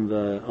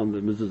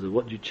mezuzah.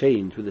 What do you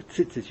change with the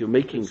tzitzis? You're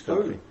making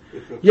something.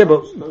 Yeah,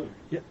 but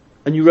yeah,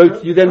 and you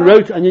wrote. You then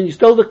wrote, and then you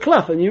stole the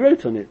cloth and you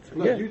wrote on it.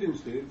 No, yeah. You didn't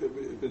steal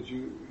it. But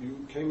you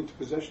came into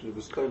possession of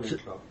a stolen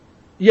cloth.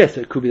 Yes,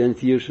 it could be then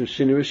to Yush and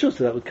Shinu Rishus,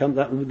 so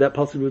that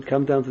possibly would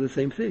come down to the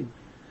same thing.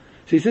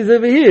 So he says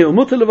over here,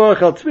 Umutar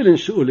levarach al tefillin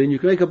she'ulin, you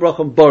can make a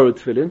bracha on borrowed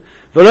tefillin,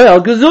 v'lo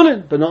al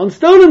gezulin, but not on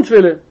stolen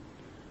tefillin.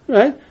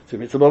 Right? So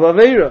mitzvah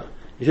b'aveira.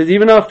 He says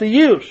even after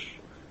Yush,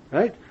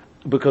 right?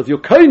 Because you're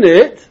coating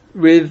it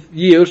with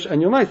Yush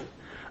and your ma'aseh.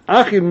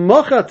 Achi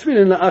mocha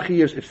tefillin la'achi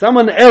Yush. If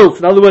someone else,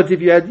 in other words,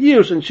 if you had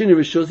Yush and Shinu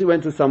Rishus, it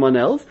went to someone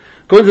else.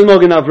 According to the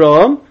Mogen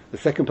Avram, the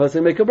second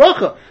person make a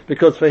bracha,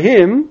 because for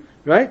him,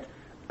 right?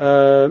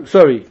 Pardon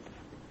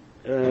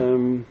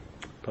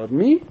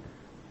me.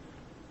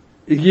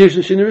 That's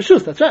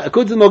right.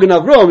 According to the Mogen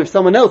Avram, if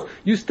someone else,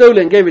 you stole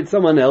it and gave it to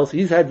someone else,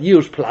 he's had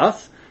Yush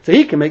plus, so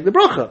he can make the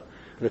bracha.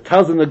 The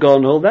Taz and the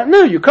Gon hold that,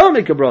 no, you can't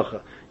make a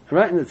bracha.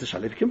 Right? And it's a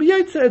shaila, it can be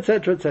Yetzer,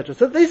 etc., etc.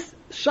 So this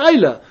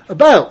shaila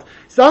about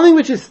something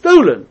which is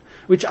stolen,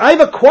 which I've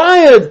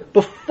acquired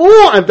before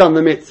I've done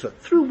the mitzvah,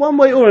 through one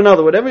way or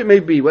another, whatever it may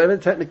be, whatever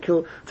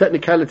the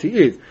technicality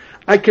is,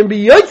 I can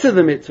be Yetzer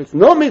the mitzvah, it's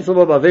not mitzvah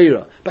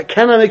b'aveira, but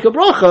can I make a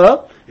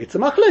bracha? It's a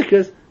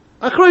machlekes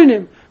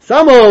Achronim.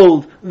 Some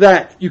hold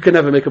that you can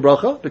never make a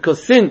bracha,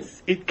 because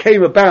since it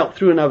came about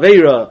through an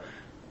Aveira,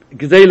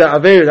 Gezela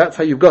Aveira, that's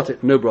how you've got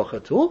it, no bracha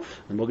at all.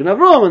 And Mogen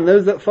Avram and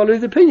those that follow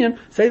his opinion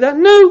say that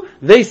no.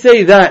 They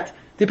say that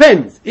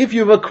depends. If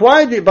you've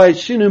acquired it by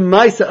Shinu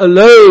Maisa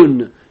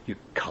alone, you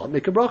can't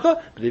make a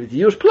bracha, but if it's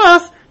Yush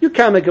plus, you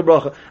can make a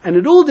bracha. And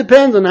it all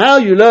depends on how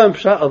you learn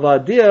Pshat of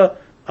Adir,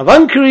 of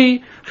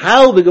Ankari,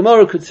 how the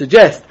Gemara could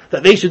suggest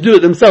that they should do it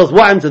themselves.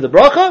 What happened to the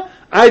bracha?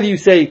 Either you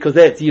say, because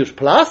there it's Yush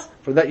plus,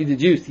 from that you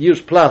deduce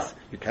Yush plus,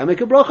 you can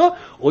make a bracha,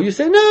 or you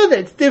say, no,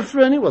 that's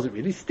different, it wasn't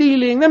really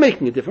stealing, they're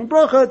making a different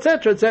bracha,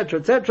 etc., etc.,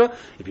 etc.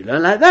 If you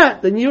learn like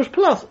that, then Yush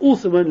plus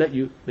also won't let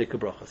you make a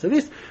bracha. So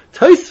this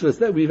Tosfos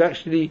that we've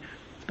actually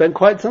spent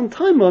quite some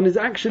time on is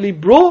actually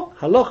brought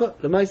halacha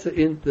lemaisa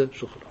in the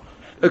Shulchan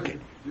Aruch. Okay.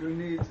 Do you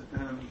need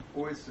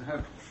always to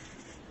have,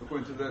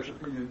 according to their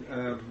opinion,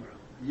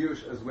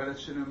 Yush as well as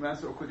Shinu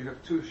Masa, or could you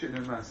have two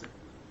Shinu Masa?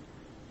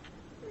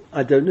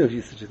 I don't know if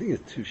there's such a thing as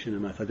two Shinu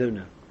Masa. I don't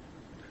know.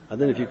 I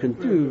don't know if you can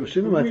do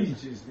Shinu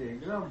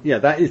Masa. Yeah,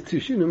 that is two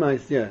Shinu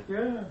Masa.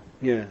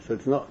 Yeah. So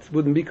it's not, it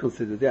wouldn't be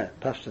considered. Yeah,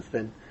 Pashtas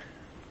then.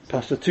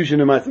 Pashtas two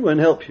Shinu Masa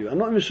won't help you. I'm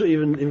not even sure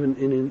even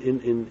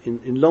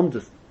in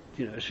Lomdus,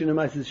 you know, Shinu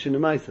Masa is Shinu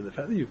Masa. The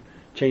fact that you've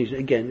changed it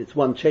again, it's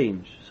one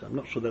change. So I'm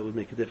not sure that would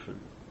make a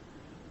difference.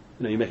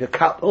 You know, you make a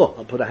cup. Oh,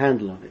 I'll put a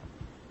handle on it.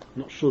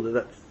 I'm not sure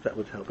that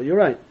would help. But you're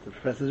right. The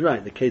professor's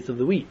right. The case of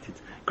the wheat,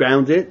 it's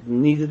ground it,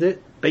 kneaded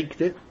it,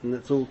 baked it, and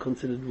that's all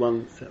considered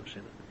one set of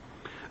Shinu.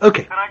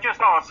 Okay. Can I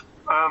just ask,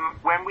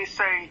 when we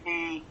say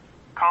he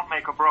can't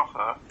make a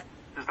bracha,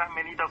 does that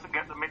mean he doesn't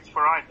get the mitzvah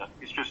either?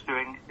 He's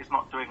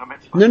not doing a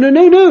mitzvah?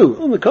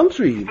 No. On the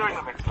contrary. He's doing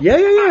a mitzvah.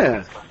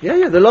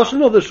 Yeah. The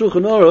Lashon of the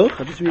Shulchan Aruch,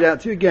 I'll just read it out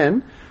to you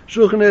again.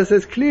 Shulchan Aruch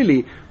says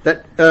clearly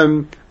that,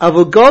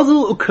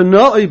 Avogazel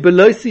ukana'oi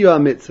beloisi ya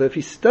mitzvah, if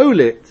he stole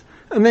it,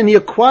 and then he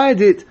acquired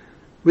it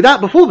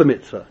before the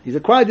mitzvah. He's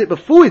acquired it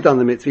before he's done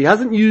the mitzvah. He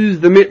hasn't used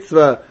the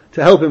mitzvah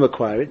to help him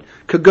acquire it.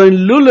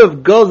 Kagoin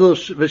lulav gozel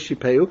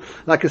v'shipeu,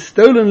 like a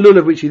stolen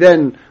lulav which he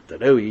then,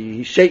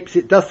 he shapes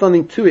it, does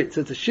something to it,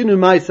 so it's a shinu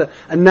maisa,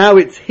 and now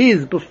it's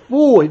his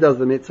before he does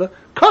the mitzvah.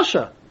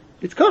 Kosher.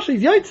 It's kosher,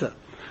 he's yaitza.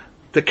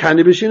 The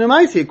kani b'shinu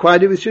maisa, he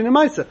acquired it with shinu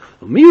maisa.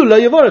 Miu lo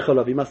yavorech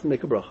olav, he mustn't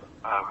make a bracha.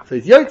 So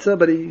he's yaitza,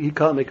 but he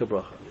can't make a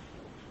bracha.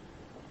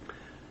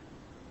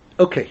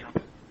 Okay.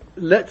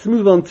 Let's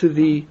move on to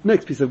the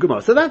next piece of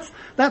Gemara. So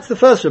that's the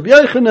first Rabbi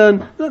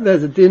Yochanan.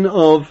 There's a din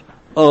of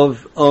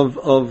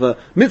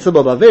mitzvah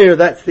b'aveira.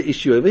 That's the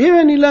issue over here,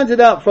 and he learns it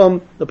out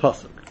from the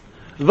pasuk.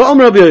 Va'om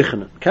Rabbi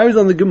Yochanan carries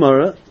on the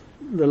Gemara.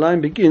 The line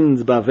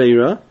begins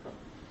b'aveira.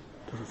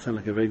 Doesn't sound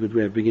like a very good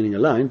way of beginning a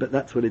line, but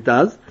that's what it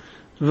does.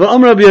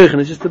 Va'om Rabbi Yochanan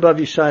is just above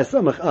Yishai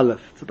Samach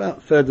Aleph. It's about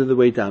a third of the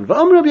way down.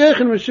 Va'om Rabbi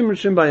Yochanan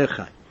Rishim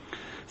B'Yachai.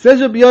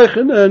 Says Rabbi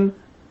Yochanan,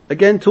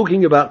 again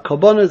talking about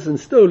korbanos and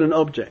stolen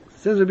objects.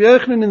 Says Rabbi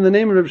Yochanan in the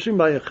name of Rabbi Shimon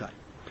Bar Yochai.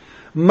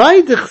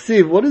 My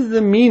dechsiv, what is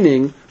the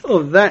meaning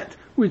of that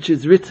which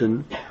is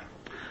written?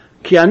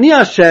 Ki ani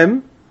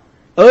Hashem,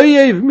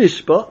 oyev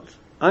mishpat,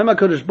 I'm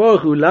HaKadosh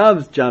Baruch who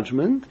loves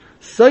judgment,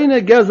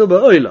 soine gezel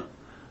ba'oila.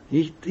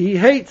 He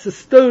hates a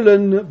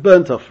stolen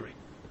burnt offering.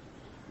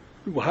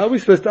 Well, how are we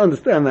supposed to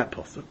understand that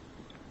pasuk?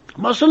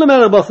 Mashal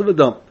l'melech basav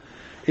adam.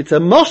 It's a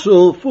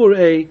mashal for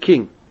a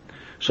king.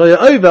 Shaya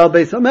oval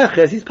beis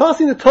hameches, he's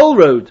passing the toll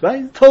road,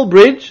 right? The toll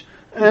bridge.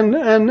 And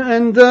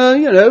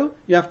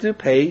you have to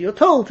pay your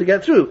toll to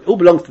get through. It all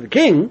belongs to the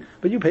king,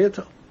 but you pay your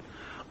toll.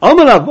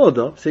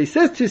 So he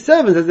says to his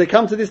servants as they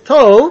come to this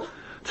toll,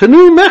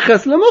 Tanu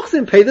meches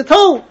lemuchsim, pay the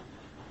toll.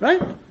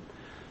 Right?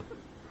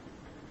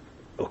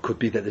 Or it could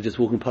be that they're just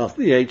walking past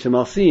the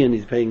HMRC and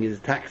he's paying his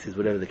taxes,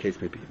 whatever the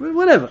case may be.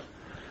 Whatever.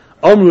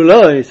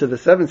 Amrullah, so the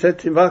servant said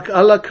to him,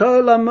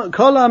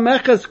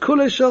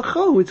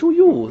 it's all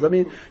yours. I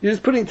mean, you're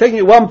just taking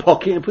it one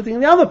pocket and putting it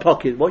in the other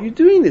pocket. What are you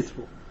doing this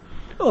for?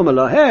 So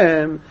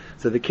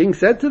the king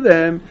said to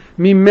them,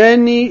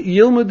 Mimeni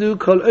yilmadu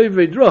kol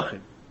ovrei drachim.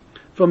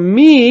 From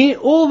me,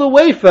 all the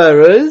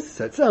wayfarers,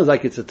 so it sounds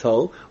like it's a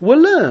toll, will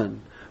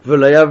learn. They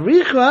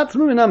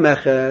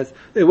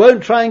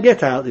won't try and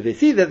get out if they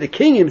see that the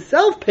king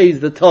himself pays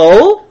the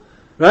toll,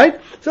 right?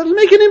 So it'll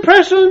make an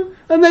impression,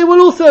 and they will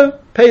also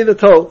pay the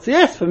toll. So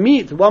yes, for me,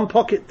 it's one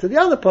pocket to the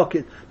other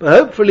pocket, but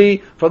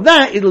hopefully from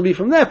that, it'll be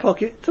from their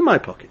pocket to my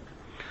pocket.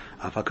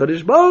 Af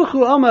HaKadosh Baruch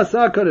Hu, Amas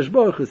HaKadosh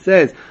Baruch Hu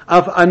says,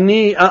 Af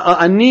ani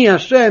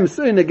Hashem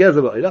soine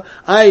gezel ba'oila.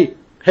 I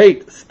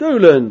hate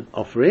stolen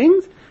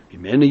offerings.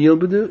 Mimeni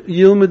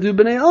yilmedu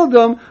b'nei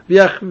Adam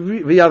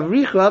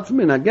v'yavrichu atzmim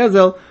min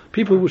hagezel.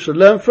 People who should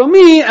learn from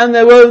me, and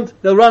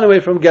they'll run away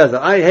from gezel.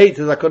 I hate,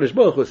 says HaKadosh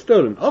Baruch Hu,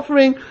 stolen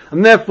offering,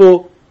 and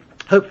therefore,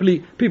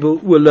 hopefully, people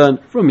will learn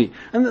from me.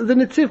 And the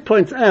Netziv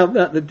points out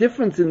that the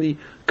difference in the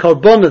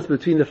korbanos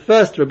between the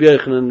first Rabbi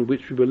Yochanan,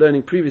 which we were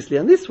learning previously,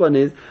 and this one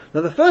is,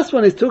 that the first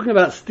one is talking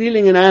about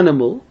stealing an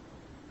animal,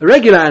 a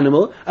regular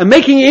animal, and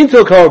making it into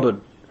a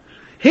korban.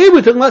 Here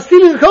we're talking about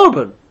stealing a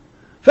korban.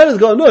 Fellas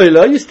go, no,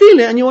 you steal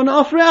it and you want to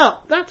offer it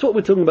out. That's what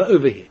we're talking about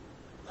over here.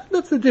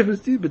 That's the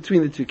difference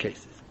between the two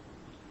cases.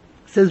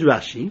 Says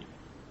Rashi,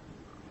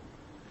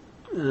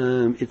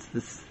 It's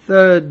the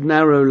third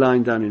narrow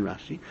line down in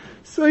Rashi.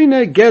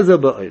 Soine geza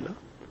ba'oila.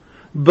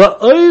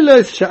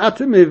 Ba'oilas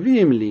sha'atem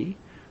eviim li,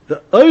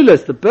 the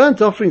oilas, the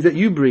burnt offerings that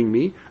you bring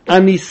me,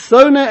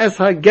 anisona es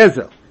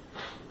ha'gezel.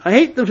 I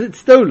hate them if it's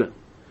stolen.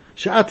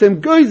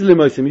 Sha'atem goizlim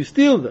osim, you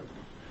steal them.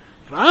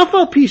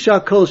 V'afal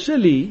pisha kol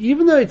sheli,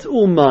 even though it's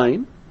all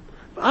mine,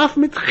 v'af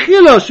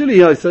mitchila sheli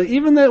yosa,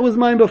 even though it was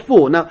mine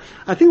before. Now,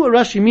 I think what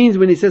Rashi means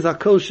when he says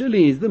hakol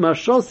sheli is the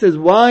Marshal says,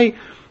 why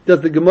does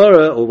the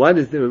Gemara, or why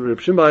does the Reb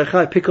Shimon Bar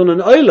Yochai pick on an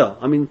oila?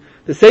 I mean,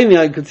 the same thing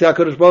I could say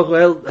HaKadosh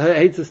Baruch Hu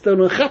hates a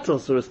stolen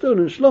chatos or a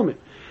stolen shlomim.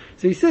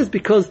 So he says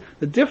because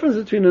the difference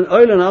between an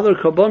oila and other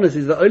korbanos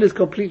is the oila is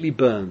completely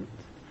burned.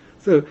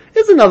 So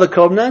it's another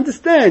korban. I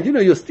understand,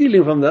 you're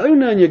stealing from the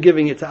owner and you're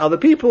giving it to other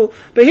people,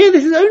 but here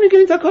this is only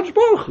going to HaKadosh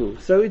Baruch Hu.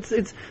 So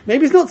it's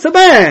maybe it's not so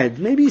bad.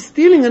 Maybe he's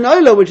stealing an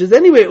oila, which is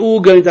anyway all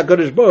going to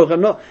HaKadosh Baruch Hu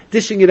and not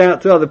dishing it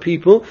out to other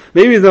people.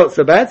 Maybe it's not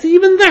so bad. So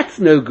even that's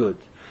no good.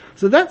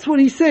 So that's what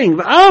he's saying.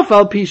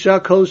 V'afal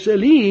pisha kol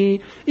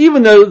sheli,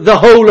 even though the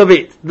whole of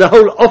it, the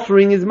whole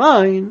offering is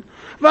mine.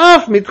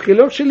 V'af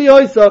mitchilot sheli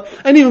oisa,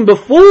 and even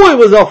before it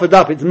was offered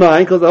up, it's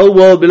mine, because the whole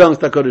world belongs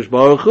to HaKadosh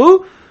Baruch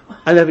Hu,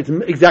 and if it's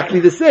exactly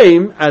the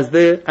same as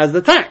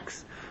the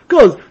tax.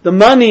 Because the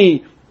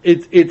money,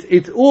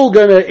 it's all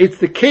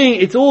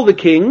the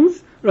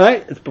kings,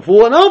 right? It's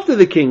before and after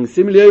the kings.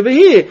 Similarly over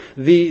here,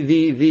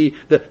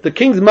 the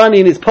king's money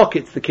in his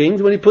pocket's the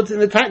king's. When he puts it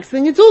in the tax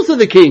thing, it's also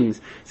the king's.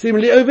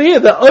 Similarly over here,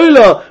 the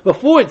ola,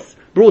 before it's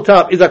brought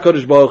up, is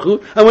HaKadosh Baruch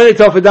Hu, and when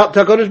it's offered up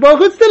to HaKadosh Baruch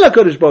Hu, it's still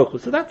HaKadosh Baruch Hu.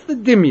 So that's the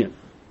dimyan.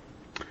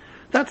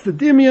 That's the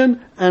dimyan,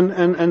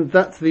 and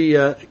that's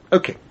the,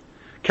 okay.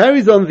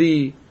 Carries on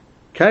the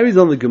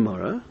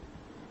Gemara.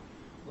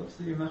 What's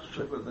the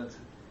machshava that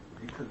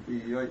he could be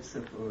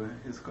Yotzef or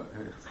his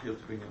here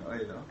to bring an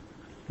oila?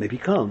 Maybe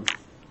he can't.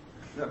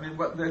 I mean,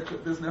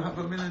 there's no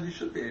Hava Minan, he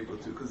should be able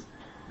to, because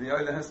the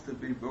oila has to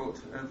be brought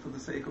for the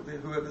sake of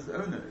whoever's the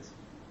owner is.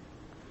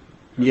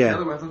 Yeah.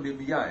 Otherwise, he'll be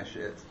Miyash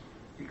yet.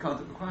 He can't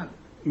have acquired it.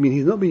 I mean,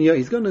 he's not going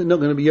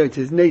to be Yotzef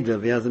his neighbor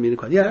if he hasn't been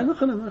acquired. Yeah,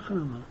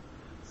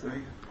 So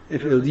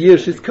if it was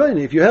Yirsh's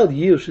Koina, if you held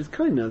Yirsh's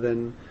Koina,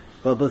 then,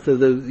 but so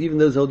even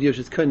those old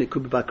Yirsh's Koina, it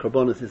could be by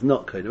Karbonis, it's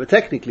not Koina. But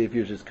technically, if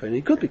Yirsh's Koina,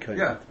 it could be Koina.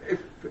 Yeah.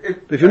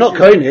 If you're not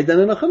Koina, then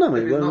it won't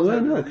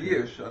help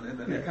you.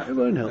 It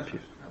won't help you.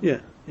 Yeah.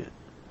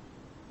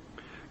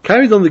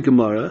 Carries on the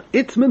Gemara,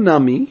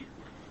 Itmanami,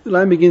 the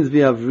line begins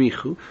via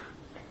Vrichu.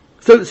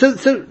 So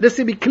let's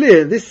be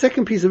clear, this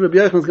second piece of Rabbi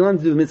Yochanan is going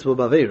to do with mitzvah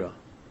bavera.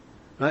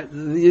 Right?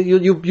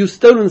 You've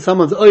stolen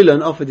someone's oila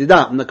and offered it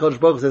up, and the Kodesh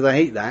Baruch says, I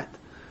hate that.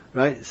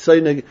 Right? That's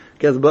nothing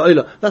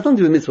to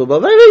do with mitzvah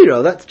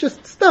bavera, that's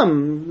just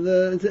stam,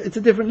 it's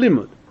a different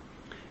limud.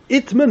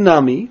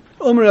 Itmanami,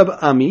 Omer Rab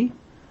Ami,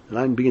 the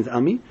line begins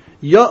Ami,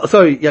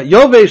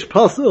 Yovesh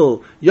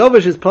Pasul.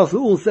 Yovesh is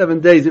Pasul all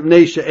 7 days if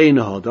Neisha Ein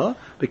Hoda,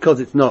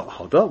 because it's not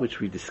Hoda, which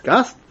we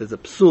discussed. There's a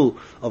psul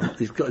of,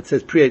 it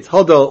says creates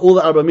Hoda. All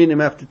the Arba Minim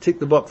have to tick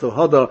the box of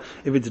Hoda.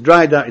 If it's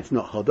dried out, it's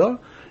not Hoda.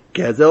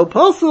 Gezel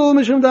Pasul,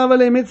 Mishum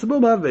Davale Mitzvah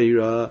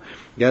Bavera.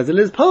 Gezel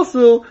is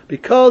Pasul,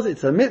 because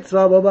it's a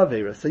Mitzvah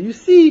Bavera. So you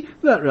see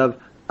that Rav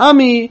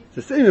Ami, it's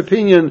the same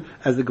opinion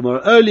as the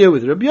Gemara earlier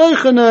with Rabbi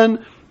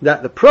Yochanan,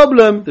 that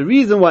the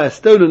reason why a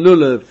stolen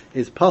lulav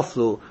is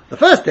pasul, the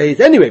first day is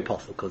anyway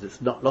pasul, because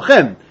it's not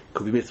lochem. It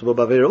could be mitzvah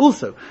bavera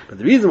also. But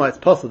the reason why it's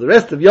pasul the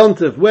rest of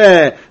Yontif,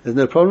 where there's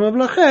no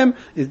problem of lochem,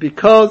 is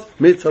because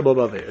mitzvah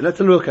bavera. Let's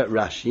look at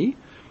Rashi. It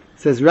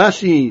says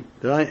Rashi,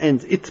 the line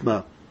ends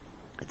itma.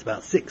 It's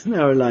about 6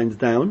 narrow lines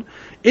down.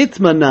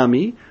 Itma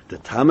nami, the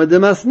tama de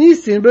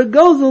masnisin, but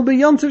gozel be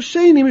Yontif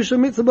sheni mishum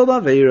mitzvah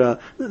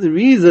bavera. The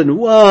reason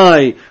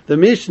why the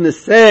Mishnah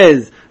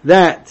says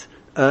that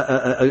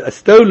a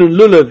stolen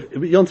lulav,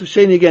 Yontif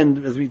Sheni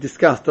again, as we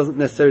discussed, doesn't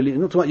necessarily,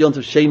 not talking about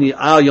Yontif Sheni,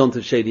 our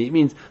Yontif Sheni, it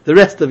means the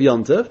rest of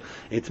Yontif.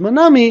 It's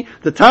Manami,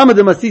 the Tamad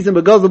of Masisim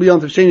Begozel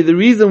Yontif Sheni, the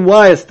reason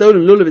why a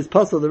stolen lulav is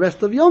possible the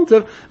rest of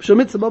Yontif, Shom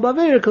Mitzvah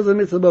Bavera, because of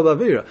Mitzvah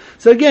Bavera.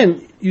 So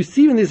again, you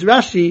see in this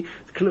Rashi,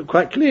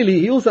 quite clearly,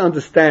 he also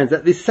understands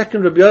that this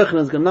second Rabbi Yochanan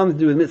has got nothing to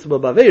do with Mitzvah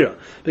Bavera.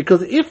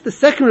 Because if the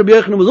second Rabbi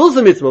Yochanan was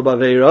also Mitzvah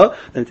Bavera,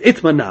 then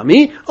it's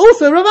Itmanami,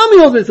 also Rav Ami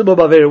was Mitzvah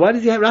Bavera. Why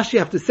does Rashi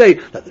have to say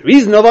that the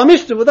reason of our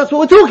Mishnah, well, that's what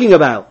we're talking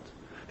about?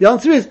 The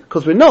answer is,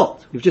 because we're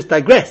not. We've just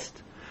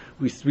digressed.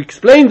 We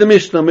explained the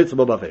Mishnah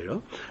Mitzvah Bavera,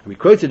 and we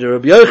quoted a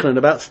Rabbi Yochanan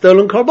about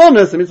stolen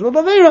karbonos and Mitzvah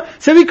Bavera,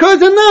 so we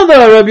quote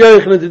another Rabbi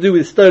Yochanan to do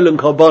with stolen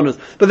karbonos,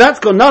 but that's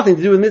got nothing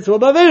to do with Mitzvah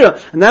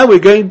Bavera. And now we're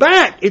going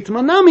back. It's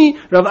Manami.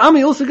 Rav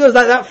Ami also goes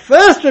like that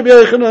first Rabbi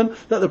Yochanan,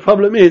 that the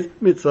problem is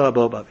Mitzvah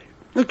Bavera.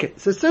 Okay,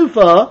 so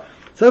far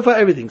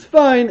everything's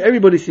fine.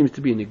 Everybody seems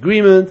to be in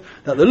agreement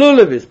that the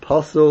lulav is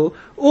pasul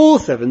all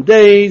 7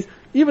 days,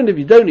 even if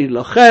you don't need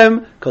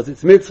lochem, because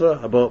it's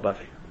Mitzvah Bavera.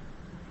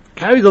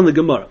 Carries on the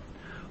Gemara.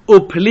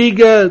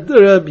 Upliga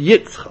de Rab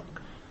Yitzchak.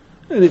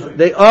 And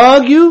they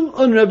argue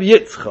on Rab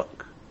Yitzchak.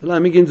 The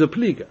line begins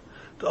Upliga.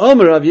 The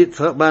Omer Rab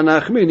Yitzchak bar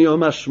Nachmani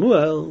Omer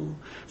Shmuel.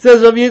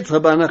 Says Rab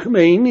Yitzchak bar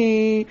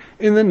Nachmani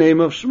in the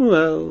name of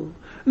Shmuel.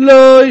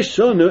 Lo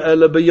ishonu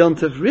ela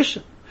b'yontav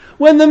rishon.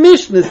 When the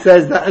Mishnah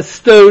says that a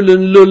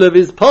stolen lulav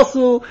is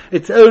possible,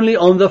 it's only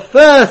on the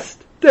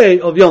first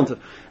day of Yontav.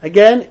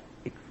 Again,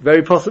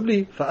 very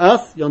possibly for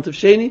us, Yontav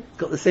Sheni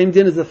got the same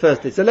din as the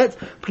first day. So let's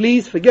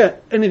please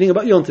forget anything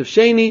about Yontav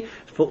Sheni.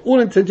 For all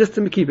intent, just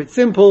to keep it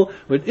simple,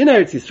 in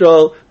Eretz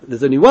Yisrael,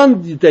 there's only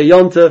one day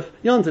Yontav.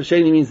 Yontav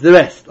Sheni means the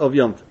rest of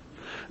Yontav.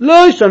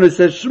 Lo Shanu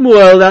says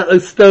Shmuel that a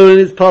stolen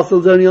is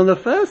possible only on the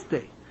first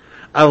day.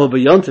 I will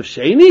be Yontav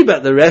Sheni,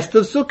 but the rest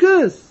of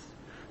Sukkahs.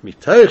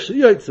 Since you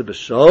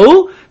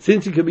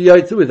can be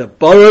Yotze with a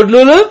borrowed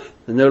lulav,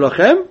 the no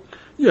lochem,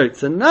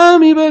 Yotze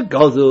nami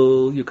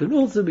b'gozel, you can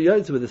also be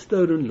Yotze with a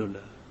stolen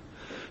lulav.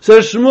 So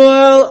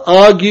Shmuel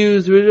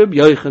argues with Rabbi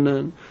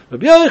Yochanan.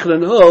 Rabbi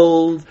Yochanan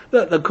holds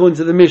that according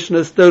to the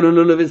Mishnah, stolen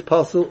lulav is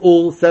possible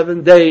all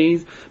 7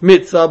 days,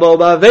 mitzvah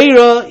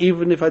b'aveira,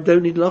 even if I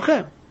don't need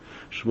lochem.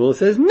 Shmuel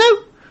says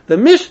no, the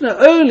Mishnah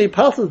only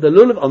passes the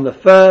lulav on the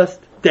first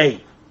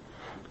day.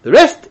 The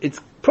rest, it's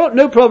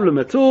no problem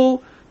at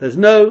all. There's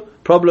no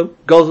problem,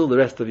 gozel the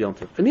rest of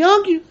Yontav. And he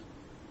argues.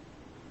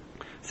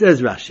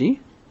 Says Rashi,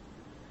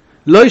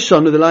 Lo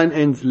shonu, the line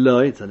ends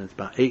loy, it's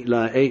about 8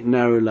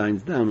 narrow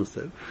lines down or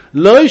so.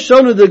 Lo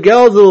shonu, the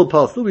gozel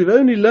possible. We've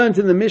only learnt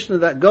in the Mishnah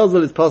that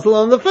gozel is possible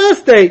on the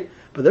first day,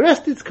 but the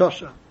rest is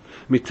kosher.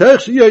 Mitoch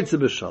sheyotze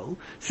b'shol,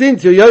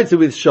 since you're yotze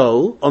with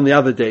shol on the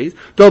other days,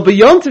 do be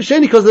Yontav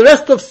Sheni, because the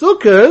rest of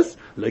Sukkahs,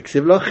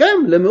 Leksiv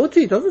lochem,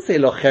 lemeuti. It doesn't say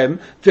lochem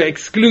to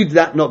exclude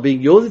that not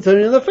being yours. It's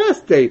only on the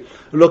first day.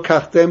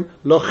 Lokachtem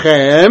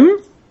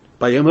lochem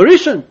bayom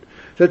harishon.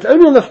 So it's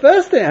only on the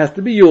first day it has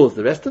to be yours.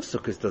 The rest of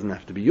Sukkot doesn't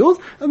have to be yours,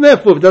 and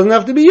therefore if it doesn't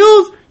have to be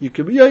yours, you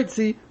can be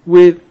yotzi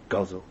with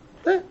gozel.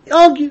 He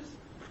argues.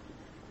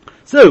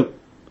 So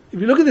if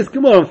you look at this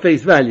Gemara on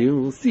face value,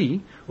 we'll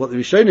see what the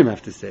Rishonim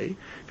have to say.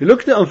 If you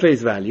look at it on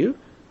face value,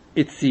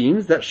 it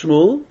seems that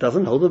Shmuel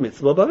doesn't hold the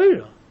mitzvah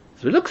b'aveira.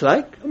 So it looks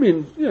like,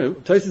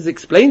 Tosfos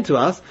explained to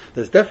us,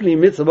 there's definitely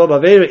mitzvah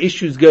b'aveira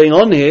issues going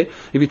on here.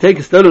 If you take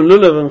a stolen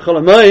lulav and chol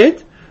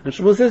hamoed, and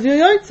Shmuel says you're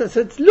yotze, so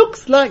it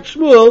looks like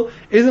Shmuel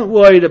isn't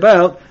worried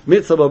about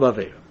mitzvah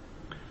b'aveira.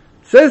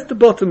 Says the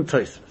bottom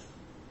Tosfos,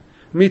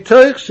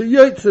 mitoch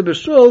sheyotze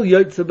b'shol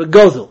yotze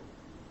b'gozel.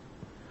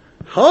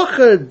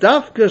 Hacha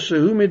dafka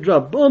shehu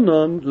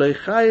midrabonon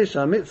lechayish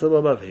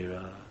ha-mitzvah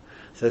b'aveira.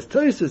 Says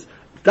Tosfos,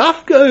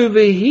 dafka over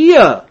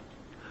here,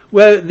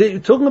 where they're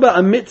talking about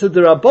a mitzvah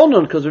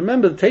d'Rabbanon, because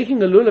remember,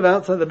 taking a lulav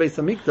outside the Beis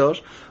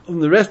HaMikdash,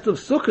 from the rest of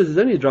Sukkot is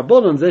only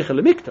D'Rabbanon zeicha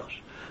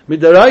l'Mikdash.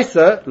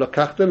 Midaraisa,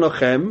 lokachta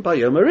lochem,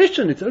 bayom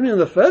harishon. It's only on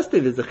the first day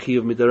there's a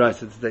chiyuv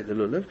midaraisa to take the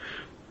lulav.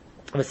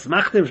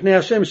 V'smachtem shnei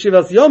Hashem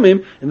shivas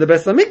yomim, in the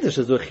Beis HaMikdash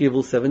there's a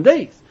chiyuv 7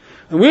 days.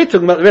 And we're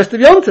talking about the rest of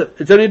Yontav.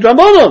 It's only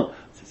D'Rabbanon.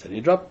 It's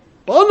only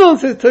D'Rabbanon,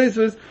 says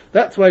Tosfos.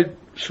 That's why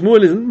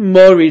Shmuel isn't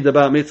worried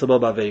about mitzvah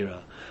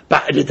b'aveira.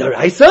 But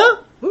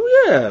midaraisa?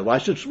 Oh yeah, why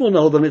should Shmuel not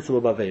hold the mitzvah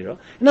b'aveira?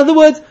 In other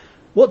words,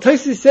 what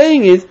Tosfos is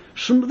saying is,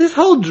 this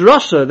whole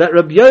drasha that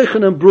Rabbi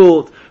Yochanan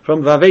brought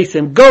from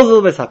Vavesem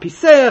Gozel,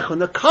 Veshapisech, and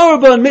the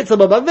Korban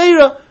mitzvah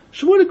b'aveira,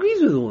 Shmuel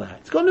agrees with all that.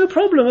 It's got no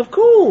problem, of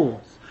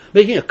course.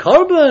 Making a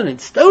korban,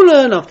 it's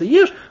stolen after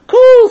years, of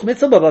course,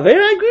 mitzvah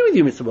b'aveira, I agree with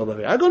you, mitzvah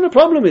b'aveira. I got no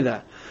problem with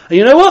that. And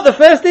you know what? The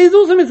first day is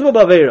also mitzvah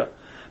b'aveira.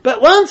 But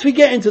once we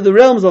get into the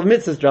realms of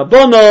mitzvahs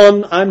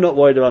drabonon, I'm not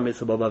worried about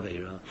mitzvah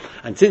b'aveira.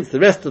 And since the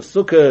rest of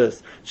Sukkot,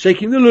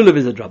 shaking the lulav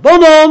is a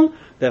drabonon,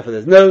 therefore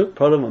there's no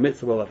problem with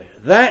mitzvah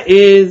b'aveira. That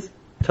is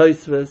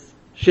Tosfos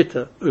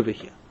Shitta over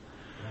here.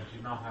 And do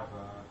you not have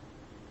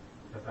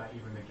does that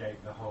even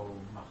negate the whole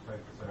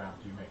machlokas around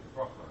do you make the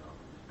bracha or not?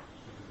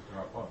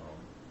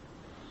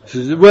 So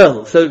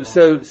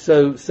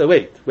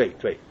wait.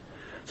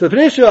 So the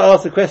Pnei Yehoshua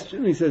asks a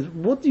question, he says,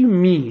 what do you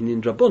mean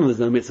in drabonon there's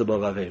no mitzvah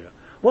b'aveira?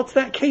 What's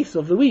that case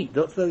of the wheat?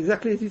 That's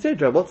exactly as you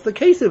said, Rab. What's the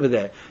case over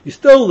there? You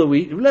stole the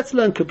wheat. Let's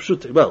learn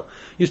kapshuta. Well,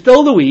 you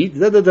stole the wheat,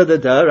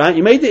 right?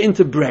 You made it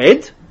into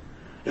bread.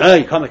 You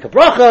can't make a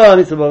bracha,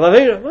 and it's a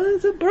b'aveira. Well,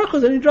 it's a bracha,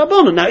 it's only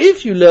drabonon. Now,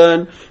 if you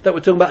learn that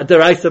we're talking about a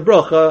deraisa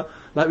bracha,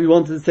 like we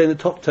wanted to say in the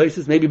top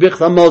Tosfos, maybe bichs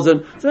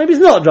hamazon, so maybe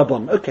it's not a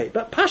drabonon. Okay,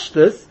 but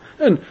pashtus,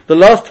 and the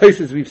last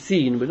Tosfos we've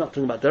seen, we're not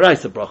talking about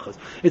deraisa brachas.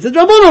 It's a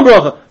drabonon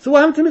bracha. So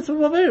what happened to mitzvah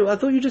b'aveira? I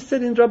thought you just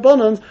said in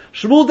drabonons,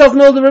 Shmuel doesn't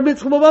know the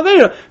mitzvah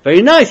b'aveira.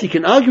 Very nice, he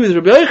can argue with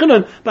Rabbi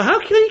Yochanan, but how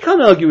can he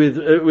can't argue with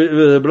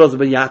Broza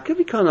ben Yaakov?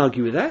 He can't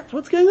argue with that.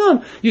 What's going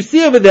on? You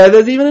see over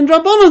there's even in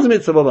drabonons a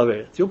mitzvah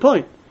b'aveira. It's your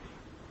point.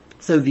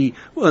 So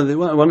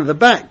one of the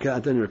back, I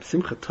don't know,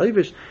 Simcha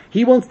Tovish,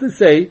 he wants to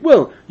say,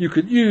 well, you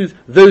could use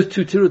those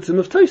two tirutzim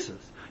of Tosfos.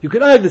 You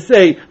could either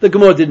say the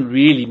Gemara didn't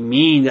really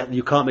mean that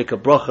you can't make a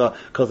bracha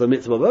because of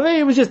mitzvah b'aveira,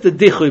 it was just a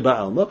dichui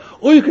ba'alma,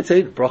 or you could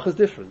say the bracha is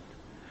different.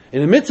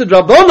 In a mitzvah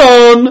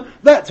drabonon,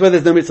 that's where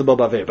there's no mitzvah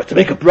b'aveira. But to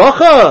make a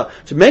bracha,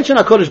 to mention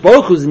HaKadosh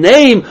Baruch Hu's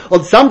name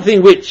on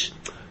something which,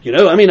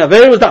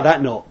 Aveira was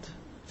that not.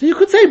 So you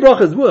could say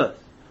bracha is worse.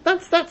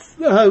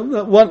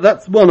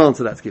 That's one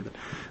answer that's given.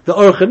 The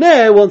Aruch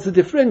HaNer wants to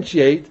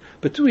differentiate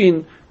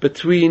between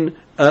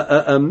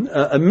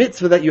a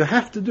mitzvah that you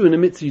have to do and a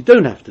mitzvah you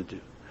don't have to do.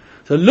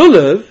 So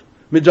lulav,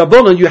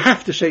 Midrabanan, you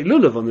have to shake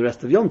lulav on the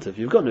rest of Yom Tov.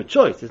 You've got no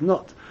choice. It's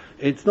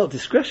not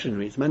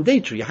discretionary. It's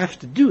mandatory. You have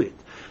to do it.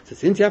 So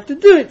since you have to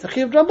do it, it's a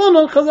chiyuv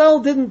drabanan.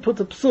 Chazal didn't put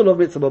a psul of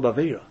mitzvah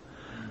b'aveira.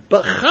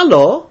 But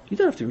challah, you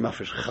don't have to be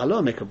mafresh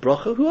challah, make a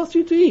bracha. Who asked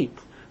you to eat?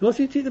 Who asked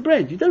you to eat the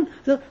bread? You don't.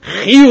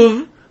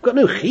 Chiyuv. Got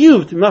no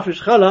chiyuv to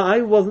mafresh challah.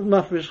 I wasn't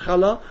mafresh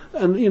challah,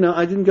 and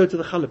I didn't go to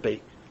the challah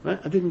bake. Right?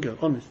 I didn't go.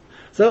 Honest.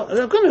 So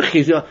I've got no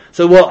chiyuv.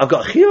 So what? I've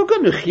got a chiyuv. I've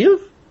got no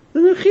chiyuv.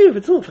 There's no chiyuv.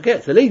 It's not. Forget.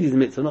 It's the ladies'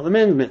 mitzvah, not the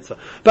men's mitzvah.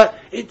 But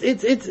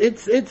it's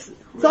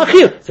not a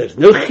chiyuv. So it's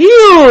no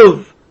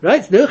chiyuv.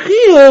 Right? It's no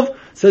chiyuv.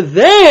 So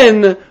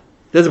then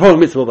there's a problem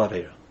with mitzvah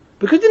b'aveira.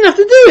 Because you didn't have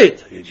to do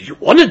it. You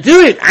want to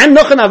do it, and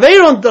noch an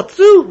aveira on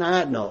datsu?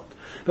 Nah, not.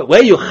 But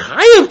where you're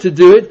chayav to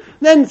do it,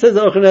 then says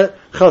the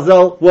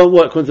Chazal won't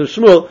work according to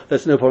Shmuel.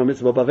 There's no problem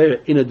with mitzvah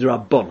b'aveira in a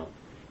drabonon.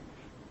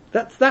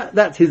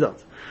 That's his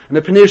answer. And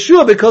the Pnei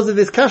Yehoshua, because of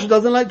this kasha,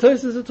 doesn't like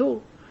Tosas at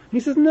all. He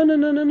says, no.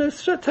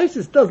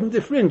 Tosas doesn't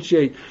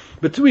differentiate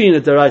between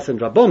a deraisa and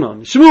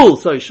drabonon.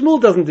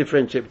 Shmuel doesn't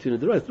differentiate between a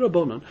deraisa and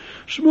drabonon.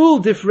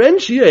 Shmuel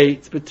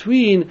differentiates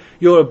between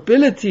your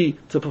ability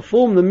to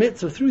perform the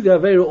mitzvah through the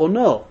aveira or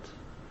not.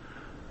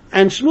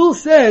 And Shmuel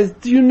says,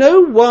 do you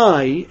know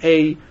why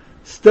a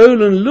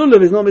stolen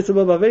lulav is not mitzvah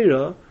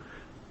b'aveira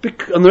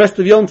on the rest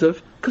of Yom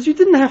Tov? Because you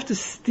didn't have to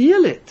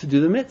steal it to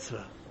do the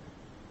mitzvah.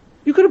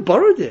 You could have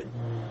borrowed it.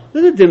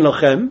 You're not din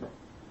lochem.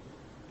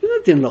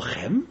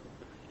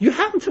 You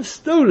happen to have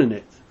stolen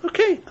it.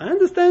 Okay, I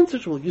understand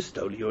such well. You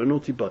stole it, you're a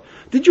naughty boy.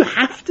 Did you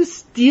have to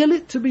steal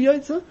it to be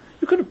Yotza?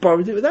 You could have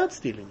borrowed it without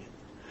stealing it.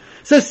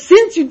 So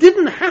since you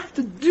didn't have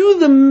to do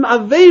the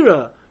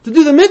Aveira, to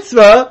do the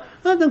mitzvah,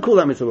 I don't call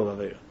that mitzvah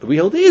b'aveira. But we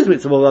hold it is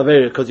mitzvah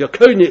b'aveira because you're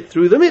coding it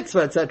through the mitzvah,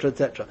 etc.,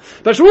 etc.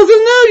 But Shmuel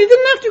says, no, you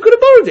didn't have to, you could have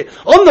borrowed it.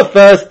 On the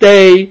first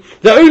day,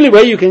 the only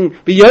way you can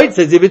be yotza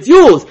is if it's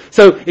yours.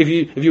 So if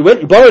you went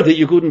and borrowed it,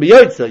 you couldn't be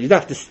yotza. You'd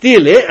have to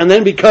steal it and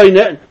then be coding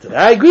it. So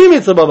I agree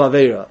mitzvah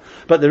b'aveira.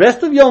 But the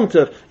rest of Yom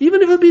Tov,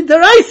 even if it be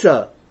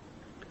deraisa,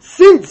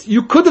 since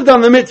you could have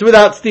done the mitzvah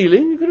without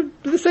stealing, you could have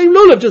the same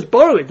lulav, just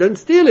borrow it, don't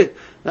steal it.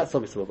 That's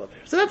not mitzvah b'aveira.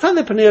 So that's how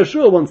the Pnei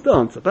Yehoshua wants to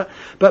answer.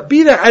 But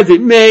be that as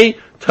it may,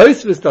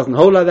 Tosfos doesn't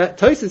hold like that.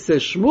 Tosfos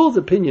says Shmuel's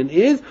opinion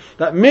is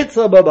that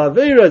mitzvah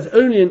b'aveira is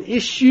only an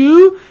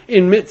issue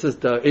in mitzvahs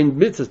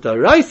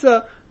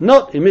deraisa,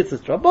 not in mitzvahs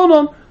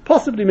drabonon.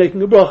 Possibly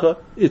making a bracha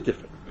is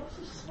different. What's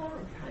the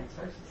story behind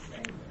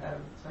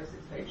Tosfos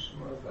saying,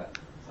 Shmuel, that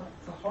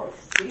the horror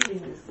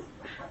stealing is,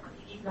 how could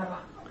you even have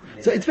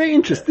a So it's very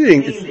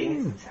interesting. Stealing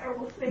is a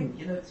terrible thing.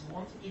 It's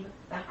one to even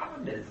the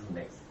happen is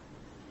mixed.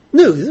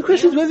 No, the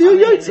question is whether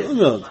you're yotza or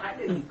not. I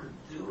know you could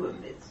do a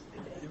mitzvah.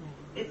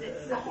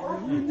 It's a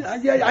horrible.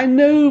 I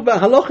know,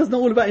 but halacha is not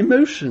all about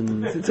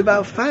emotions. It's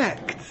about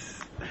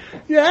facts.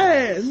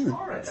 Yes.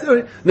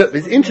 Sorry. No,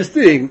 it's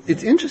interesting. The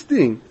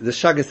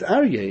Shagas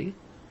Aryeh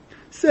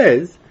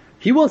says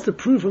he wants to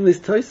prove from this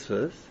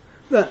Tosfos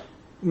that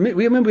we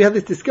remember we had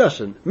this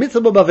discussion.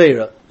 Mitzvah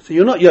b'aveira. So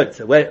you're not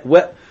yotza.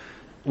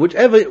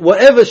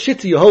 Whatever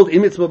shitta you hold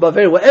in mitzvah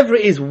b'aveira, whatever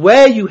it is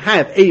where you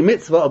have a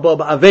mitzvah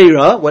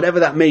b'aveira,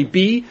 whatever that may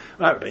be,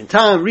 right, in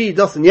time, read,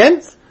 dos and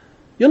yents,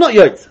 you're not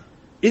yotza.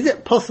 Is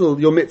it possible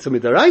your mitzvah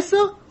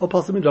midaraisa or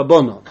possible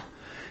midrabanon?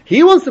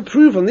 He wants to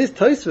prove from this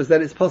Tosfos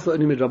that it's possible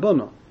only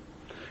midrabanon.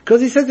 Because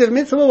he says if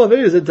mitzvah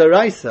b'aveira is a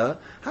deraisa,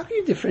 how can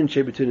you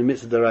differentiate between a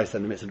mitzvah deraisa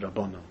and a mitzvah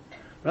drabanon?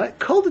 Right?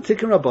 Called the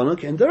tikkun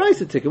rabbanon and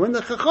deraisa tikkun. When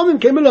the chachamim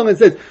came along and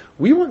said,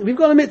 we've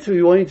got a mitzvah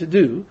we want you to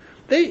do,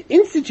 they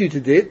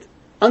instituted it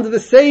under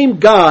the same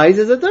guise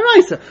as a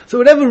deraisa. So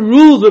whatever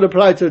rules would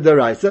apply to a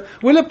deraisa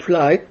will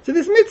apply to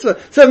this mitzvah.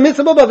 So if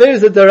mitzvah b'aveira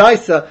is a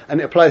deraisa and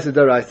it applies to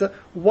deraisa,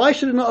 why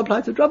should it not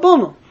apply to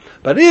drabonon?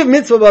 But if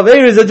mitzvah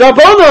b'aveira is a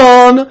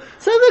drabonon,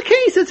 so the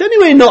case it's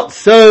anyway not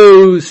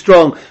so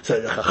strong.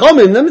 So the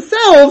chachamim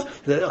themselves,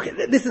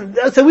 listen,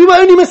 so we were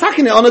only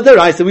masaking it on a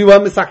deraisa, we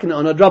weren't masaking it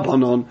on a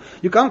drabonon.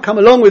 You can't come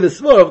along with the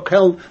svur of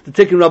kel the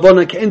tikkun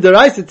rabbanon in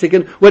deraisa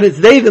tikkun when it's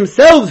they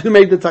themselves who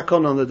made the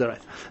takon on the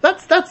deraisa.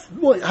 That's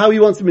how he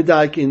wants to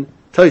medayik in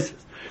Tosfos.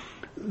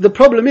 The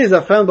problem is,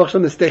 I found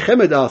Bachsham the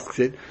Steichemed asks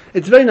it.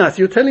 It's very nice.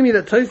 You're telling me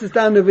that Tosfos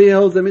down over here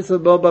holds the mitzvah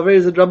b'aveira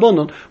is a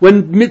drabonon,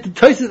 when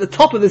Tosfos at the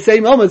top of the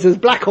same Amud says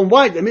black on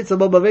white the mitzvah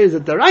b'aveira is a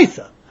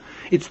deraisa.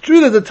 It's true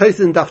that the Tosfos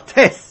in Daf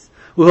Tes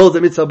who holds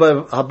the mitzvah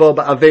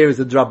b'aveira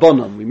is a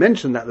drabonon. We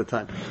mentioned that at the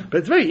time. But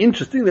it's very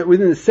interesting that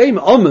within the same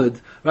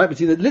Amud, right,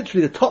 between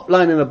literally the top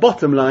line and the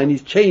bottom line,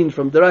 he's changed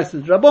from deraisa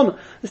to drabonon.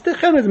 The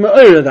Steichemed is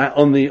ma'ora that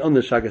on the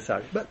Shagas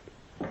Aryeh. But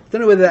I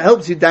don't know whether that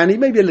helps you, Danny.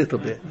 Maybe a little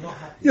bit.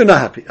 You're not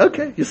happy.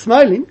 Okay, you're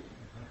smiling.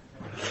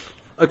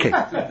 Okay.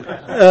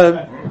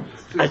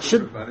 I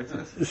should.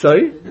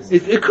 Sorry.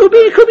 It could be.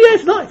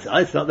 It's not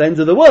the end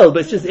of the world,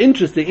 but it's just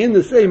interesting in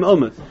the same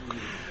moment.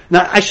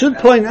 Now, I should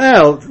point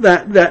out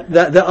that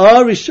there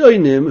are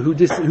Rishonim who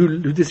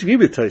disagree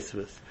with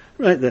Tosfos.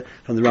 Right,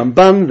 from the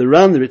Ramban, the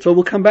Ran, the Ritva.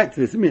 We'll come back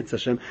to this in Mitzvah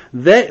Hashem.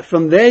 The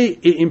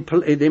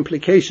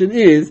implication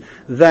is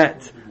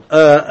that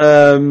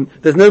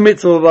there's no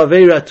mitzvah of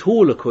aveira at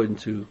all according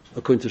to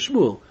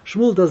Shmuel.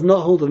 Shmuel does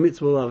not hold a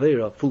mitzvah of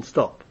aveira, full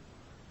stop.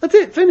 That's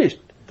it, finished.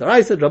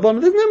 D'oraisa,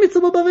 Rabbanan, there's no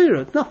mitzvah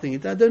b'avera. It's nothing.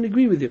 I don't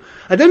agree with you.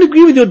 I don't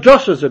agree with your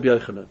drashas, Rabbi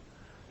Yochanan.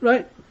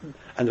 Right?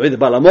 And the way the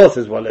Baal HaMor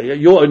says, well,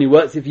 your only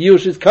works if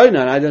Yush is Koina,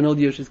 and I don't hold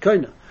Yush is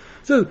Koina.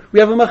 So, we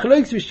have a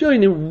machlokes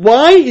showing him,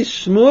 why is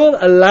Shmuel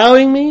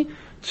allowing me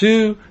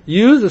to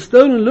use a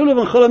stone and lulav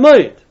and chol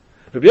hamoed?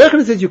 Rabbi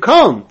Yochanan says you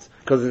can't,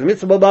 because it's a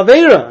mitzvah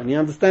b'avera, and he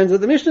understands what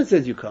the Mishnah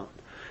says you can't.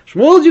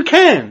 Shmuel, you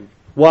can.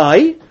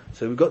 Why?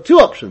 So we've got two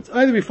options.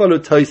 Either we follow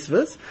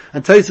Tosfos,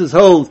 and Tosfos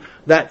holds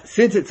that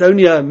since it's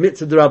only a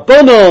mitzvah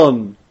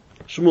d'Rabbanan,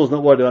 Shmuel's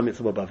not worried about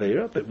mitzvah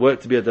b'avera, but were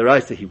it to be a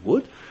d'oraisa he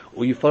would.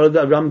 Or you follow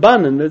the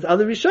Ramban, and there's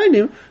other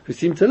Rishonim who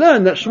seem to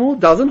learn that Shmuel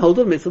doesn't hold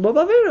on mitzvah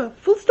b'avera.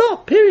 Full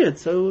stop, period.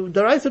 So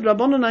d'oraisa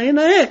d'Rabbanan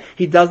ayin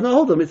he does not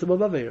hold on mitzvah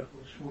b'avera.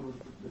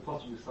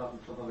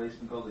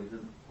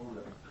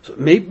 So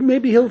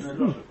maybe he'll,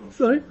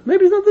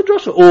 maybe it's not the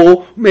drasha.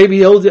 Or maybe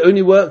he holds it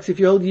only works if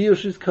you hold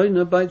Yush's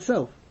Koina by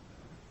itself.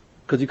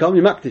 Because you can't be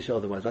makdish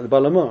otherwise, like the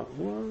Baal HaMor.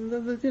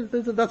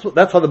 Well,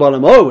 that's how the Baal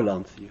HaMor will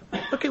answer you.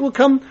 Okay, we'll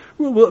come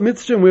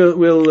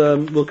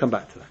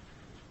back to that.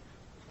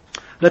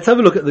 Let's have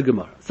a look at the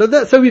Gemara.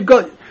 So we've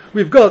got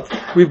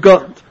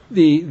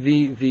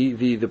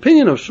the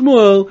opinion of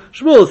Shmuel.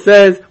 Shmuel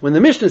says, when the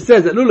Mishnah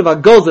says that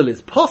Lulav HaGozel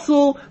is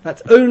possible,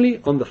 that's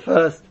only on the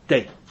first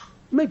day.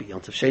 Maybe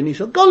Yontav Sheni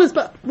Shel Golis,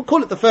 but we'll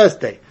call it the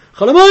first day.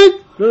 Chol hamoed,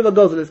 Lulav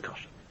HaGozel is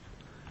kosher.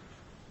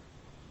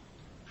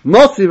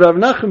 Motzi Rav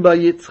Nachman bar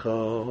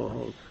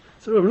Yitzchak.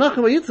 So Rav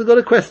Nachman bar Yitzchak got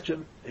a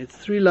question. It's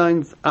 3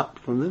 lines up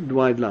from the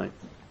wide lines.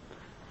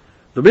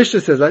 The Mishnah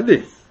says like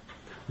this: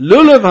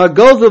 Lulav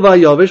hagozel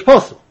vayovish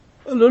posel.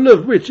 A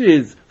lulav which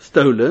is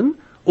stolen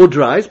or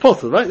dry is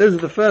posel, right? Those are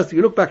the first,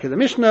 you look back at the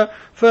Mishnah,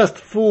 first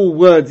 4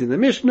 words in the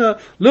Mishnah,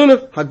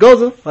 Lulav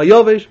hagozel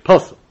vayovish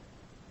posel.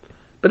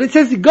 But it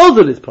says the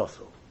gozel is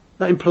posel.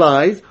 That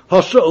implies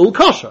hasha'ul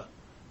kosher.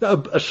 That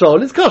a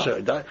shol is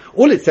kosher.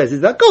 All it says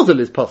is that gozel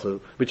is posel,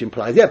 which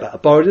implies, but a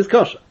borrowed is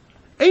kosher.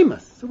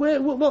 Amos. So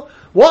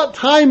what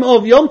time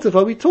of Yom Tov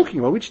are we talking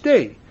about? Which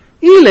day?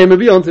 Ilem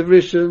of Yom Tov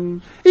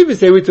Rishon. If we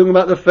say we're talking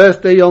about the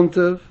first day Yom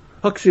Tov,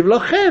 Haksiv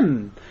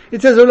lochem.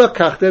 It says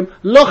Olakachtem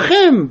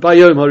lochem by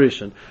Yom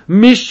HaRishon.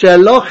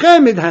 Mishel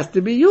lochem, it has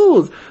to be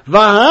yours.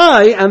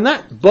 Vahai, and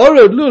that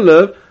borrowed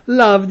lulav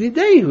lavdi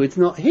dehu. It's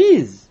not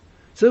his.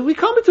 So we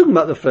can't be talking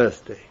about the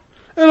first day.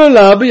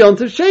 Elolav b'Yom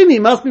Tov Sheni,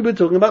 must be we're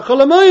talking about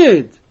Chol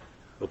HaMoed.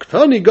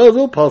 Uktoni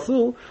gozel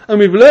posel, and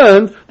we've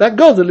learned that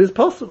gozel is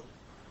posel.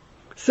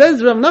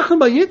 Says Rav Nachman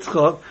bar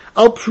Yitzchak,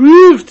 I'll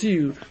prove to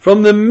you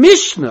from the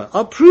Mishnah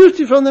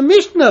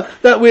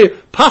that we're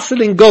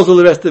puzzling gozel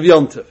the rest of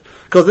Yom Tov.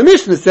 Because the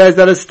Mishnah says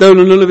that a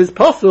stolen lulav is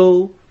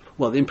posel.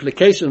 Well, the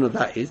implication of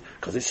that is,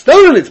 because it's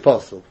stolen it's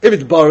posel. If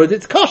it's borrowed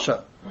it's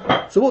kosher.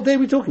 So what day are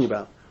we talking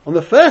about? On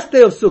the first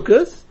day of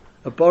Sukkot,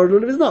 a borrowed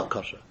lulav is not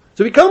kosher.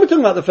 So we can't be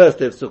talking about the first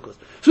day of Sukkot.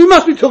 So we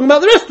must be talking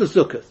about the rest of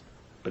Sukkot.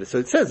 But so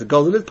it says, the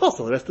gozel is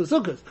posel, the rest of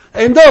Sukkot.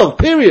 End of,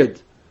 period.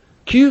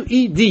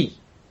 QED.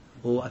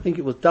 Or I think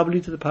it was W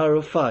to the power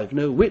of 5.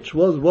 No, which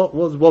was what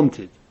was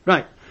wanted.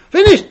 Right.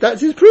 Finished. That's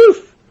his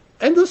proof.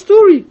 End of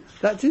story.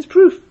 That's his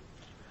proof.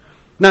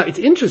 Now, it's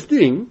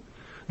interesting.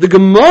 The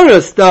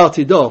Gemara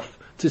started off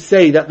to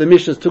say that the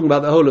Mishnah is talking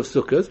about the whole of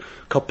Sukkot.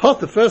 Kapot,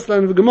 the first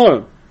line of the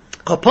Gemara.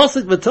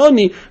 Kaposik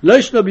v'toni, lo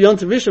yishlo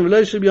b'yontav rishon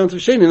v'lo yishlo b'yontav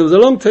sheni. There was a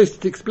long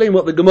toast to explain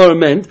what the Gemara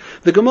meant.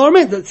 The Gemara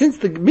meant that since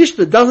the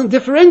Mishnah doesn't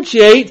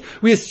differentiate,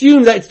 we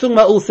assume that it's talking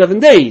about all 7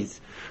 days.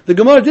 The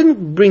Gemara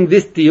didn't bring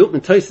this diuk,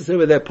 and Tosfos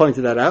over there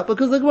pointed that out,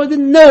 because the Gemara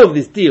didn't know of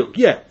this diuk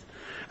yet.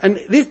 And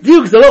this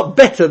diuk is a lot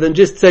better than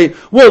just saying,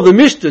 well, the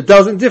Mishnah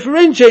doesn't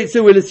differentiate,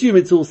 so we'll assume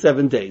it's all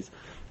 7 days.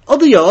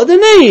 Odiyah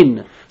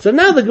odanein. So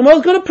now the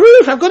Gemara's got a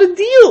proof, I've got a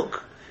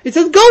diuk. It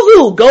says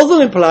gozel.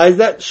 Gozel implies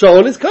that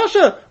shol is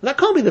kosher. That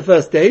can't be the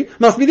first day,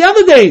 must be the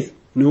other days.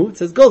 No, it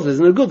says gozel is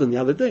no good on the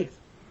other days.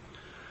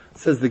 It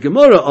says the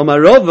Gemara,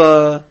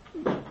 Omarova,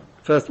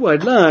 first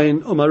wide line,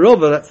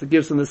 Omarova, that's the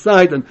gifts on the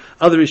side, and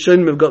other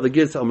Rishonim have got the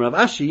gifts of Omarav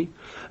Ashi.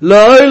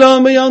 Lo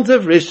lo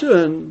miyontav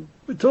rishon.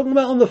 We're talking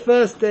about on the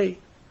first day.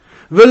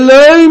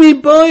 V'lo mi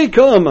boy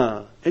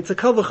koma. It's a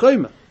kal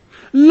v'chomer.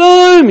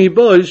 Lo mi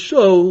boy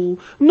shol.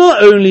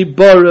 Not only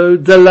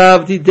borrowed,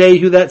 delavdi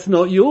dehu, that's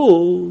not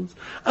yours.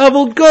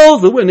 Avol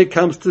gozel, when it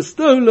comes to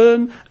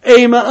stolen,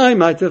 Ema, I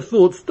might have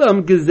thought,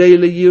 stam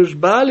gezele yush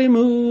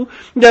balimhu,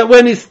 that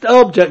when his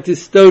object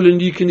is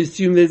stolen, you can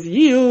assume there's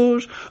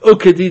yush,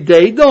 ukadi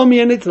de domi,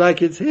 and it's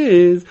like it's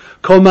his,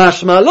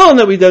 komash malon,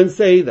 that we don't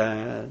say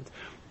that.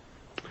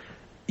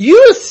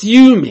 You're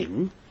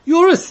assuming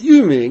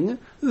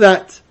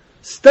that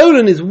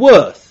stolen is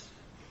worse.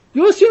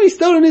 You're assuming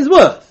stolen is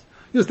worse.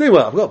 You're saying,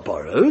 well, I've got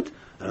borrowed,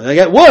 and when I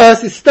get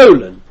worse, it's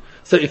stolen.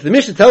 So if the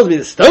Mishnah tells me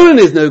that stolen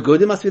is no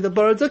good, it must be that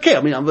borrowed's okay.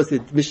 I mean, obviously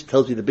the Mishnah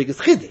tells me the biggest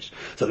chiddush.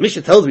 So the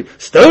Mishnah tells me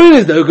stolen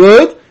is no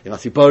good, it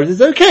must be borrowed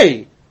is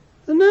okay.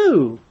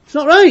 No, it's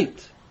not right.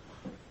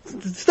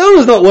 Stolen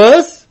is not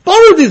worse,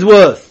 borrowed is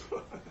worse.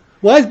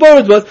 Why is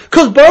borrowed worse?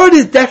 Because borrowed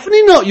is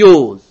definitely not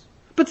yours.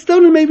 But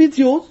stolen, maybe it's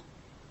yours.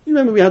 You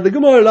remember we had the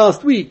Gemara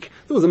last week.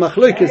 There was a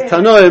machlokes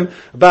Tanoim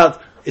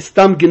about Is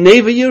Stam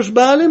Geneva Yerush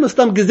Baalim or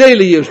Stam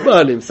Gezela Yerush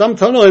Baalim? Some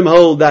Tanoim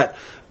hold that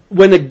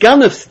when a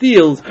ganef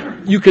steals,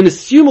 you can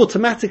assume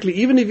automatically,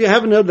 even if you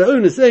haven't heard the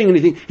owner saying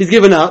anything, he's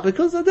given up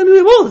because I don't know who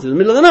it was. It was in the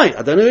middle of the night.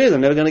 I don't know who it is.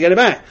 I'm never going to get it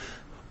back.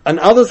 And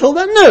others hold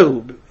that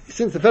no.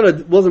 Since the fellow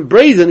wasn't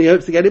brazen, he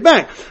hopes to get it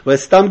back.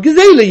 Whereas Stam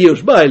Gezela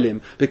Yerush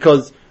Baalim,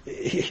 because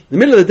in the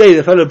middle of the day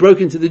the fellow broke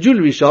into the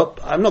jewellery shop,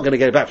 I'm not going to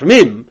get it back from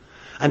him.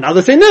 And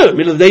others say no, in the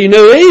middle of the day you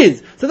know who it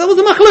is. So that was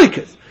a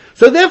machlokas.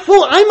 So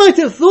therefore, I might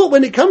have thought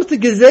when it comes to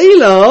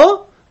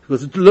Gezela,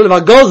 because it's a lot of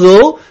our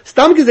Gozel,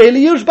 Stam Gezela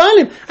Yerush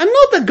Baalim. And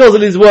not that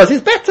Gozel is worse,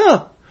 it's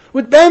better.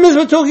 With Behemoth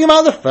we're talking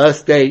about the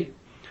first day.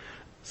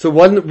 So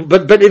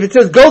but if it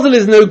says Gozel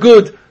is no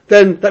good,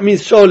 then that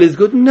means Shol is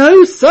good.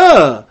 No,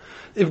 sir.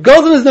 If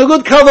Gozel is no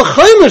good, Kal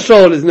V'chomer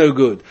Shol is no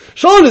good.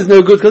 Shol is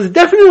no good because it's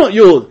definitely not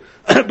yours.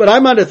 But I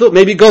might have thought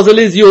maybe Gozel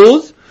is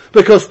yours,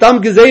 because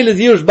Stam Gezela is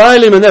Yerush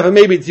Baalim, and therefore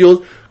maybe it's yours.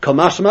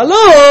 Kamash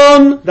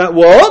Malon. That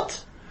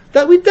what?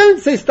 That we don't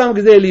say Stam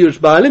Gezela Yerush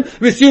Baalim.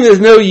 We assume there's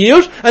no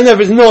Yerush, and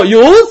therefore it's not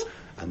yours,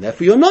 and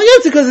therefore you're not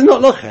Yotze because it's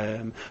not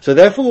Lochem. So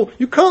therefore,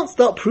 you can't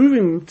start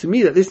proving to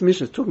me that this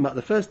mission is talking about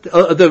the first,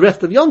 the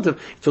rest of Yom Tov.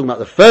 It's talking about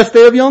the first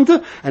day of Yom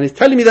Tov, and it's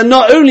telling me that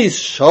not only is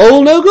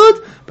Shol no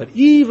good, but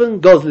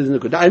even Gozel is no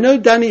good. Now, I know,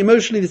 Danny,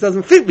 emotionally this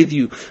doesn't fit with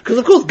you, because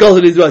of course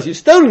Gozel is worse. You've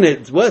stolen it.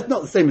 It's worth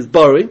not the same as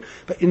borrowing.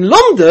 But in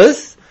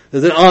Lomdus,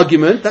 there's an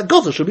argument that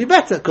Gozel should be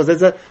better, because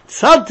there's a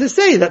tzad to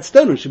say that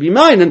stolen should be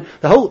mine, and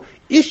the whole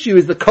issue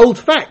is the cold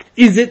fact.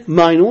 Is it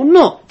mine or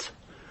not?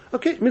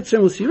 Okay,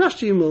 Mitzvah, we'll see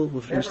Rashi, and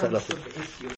we'll finish that lesson.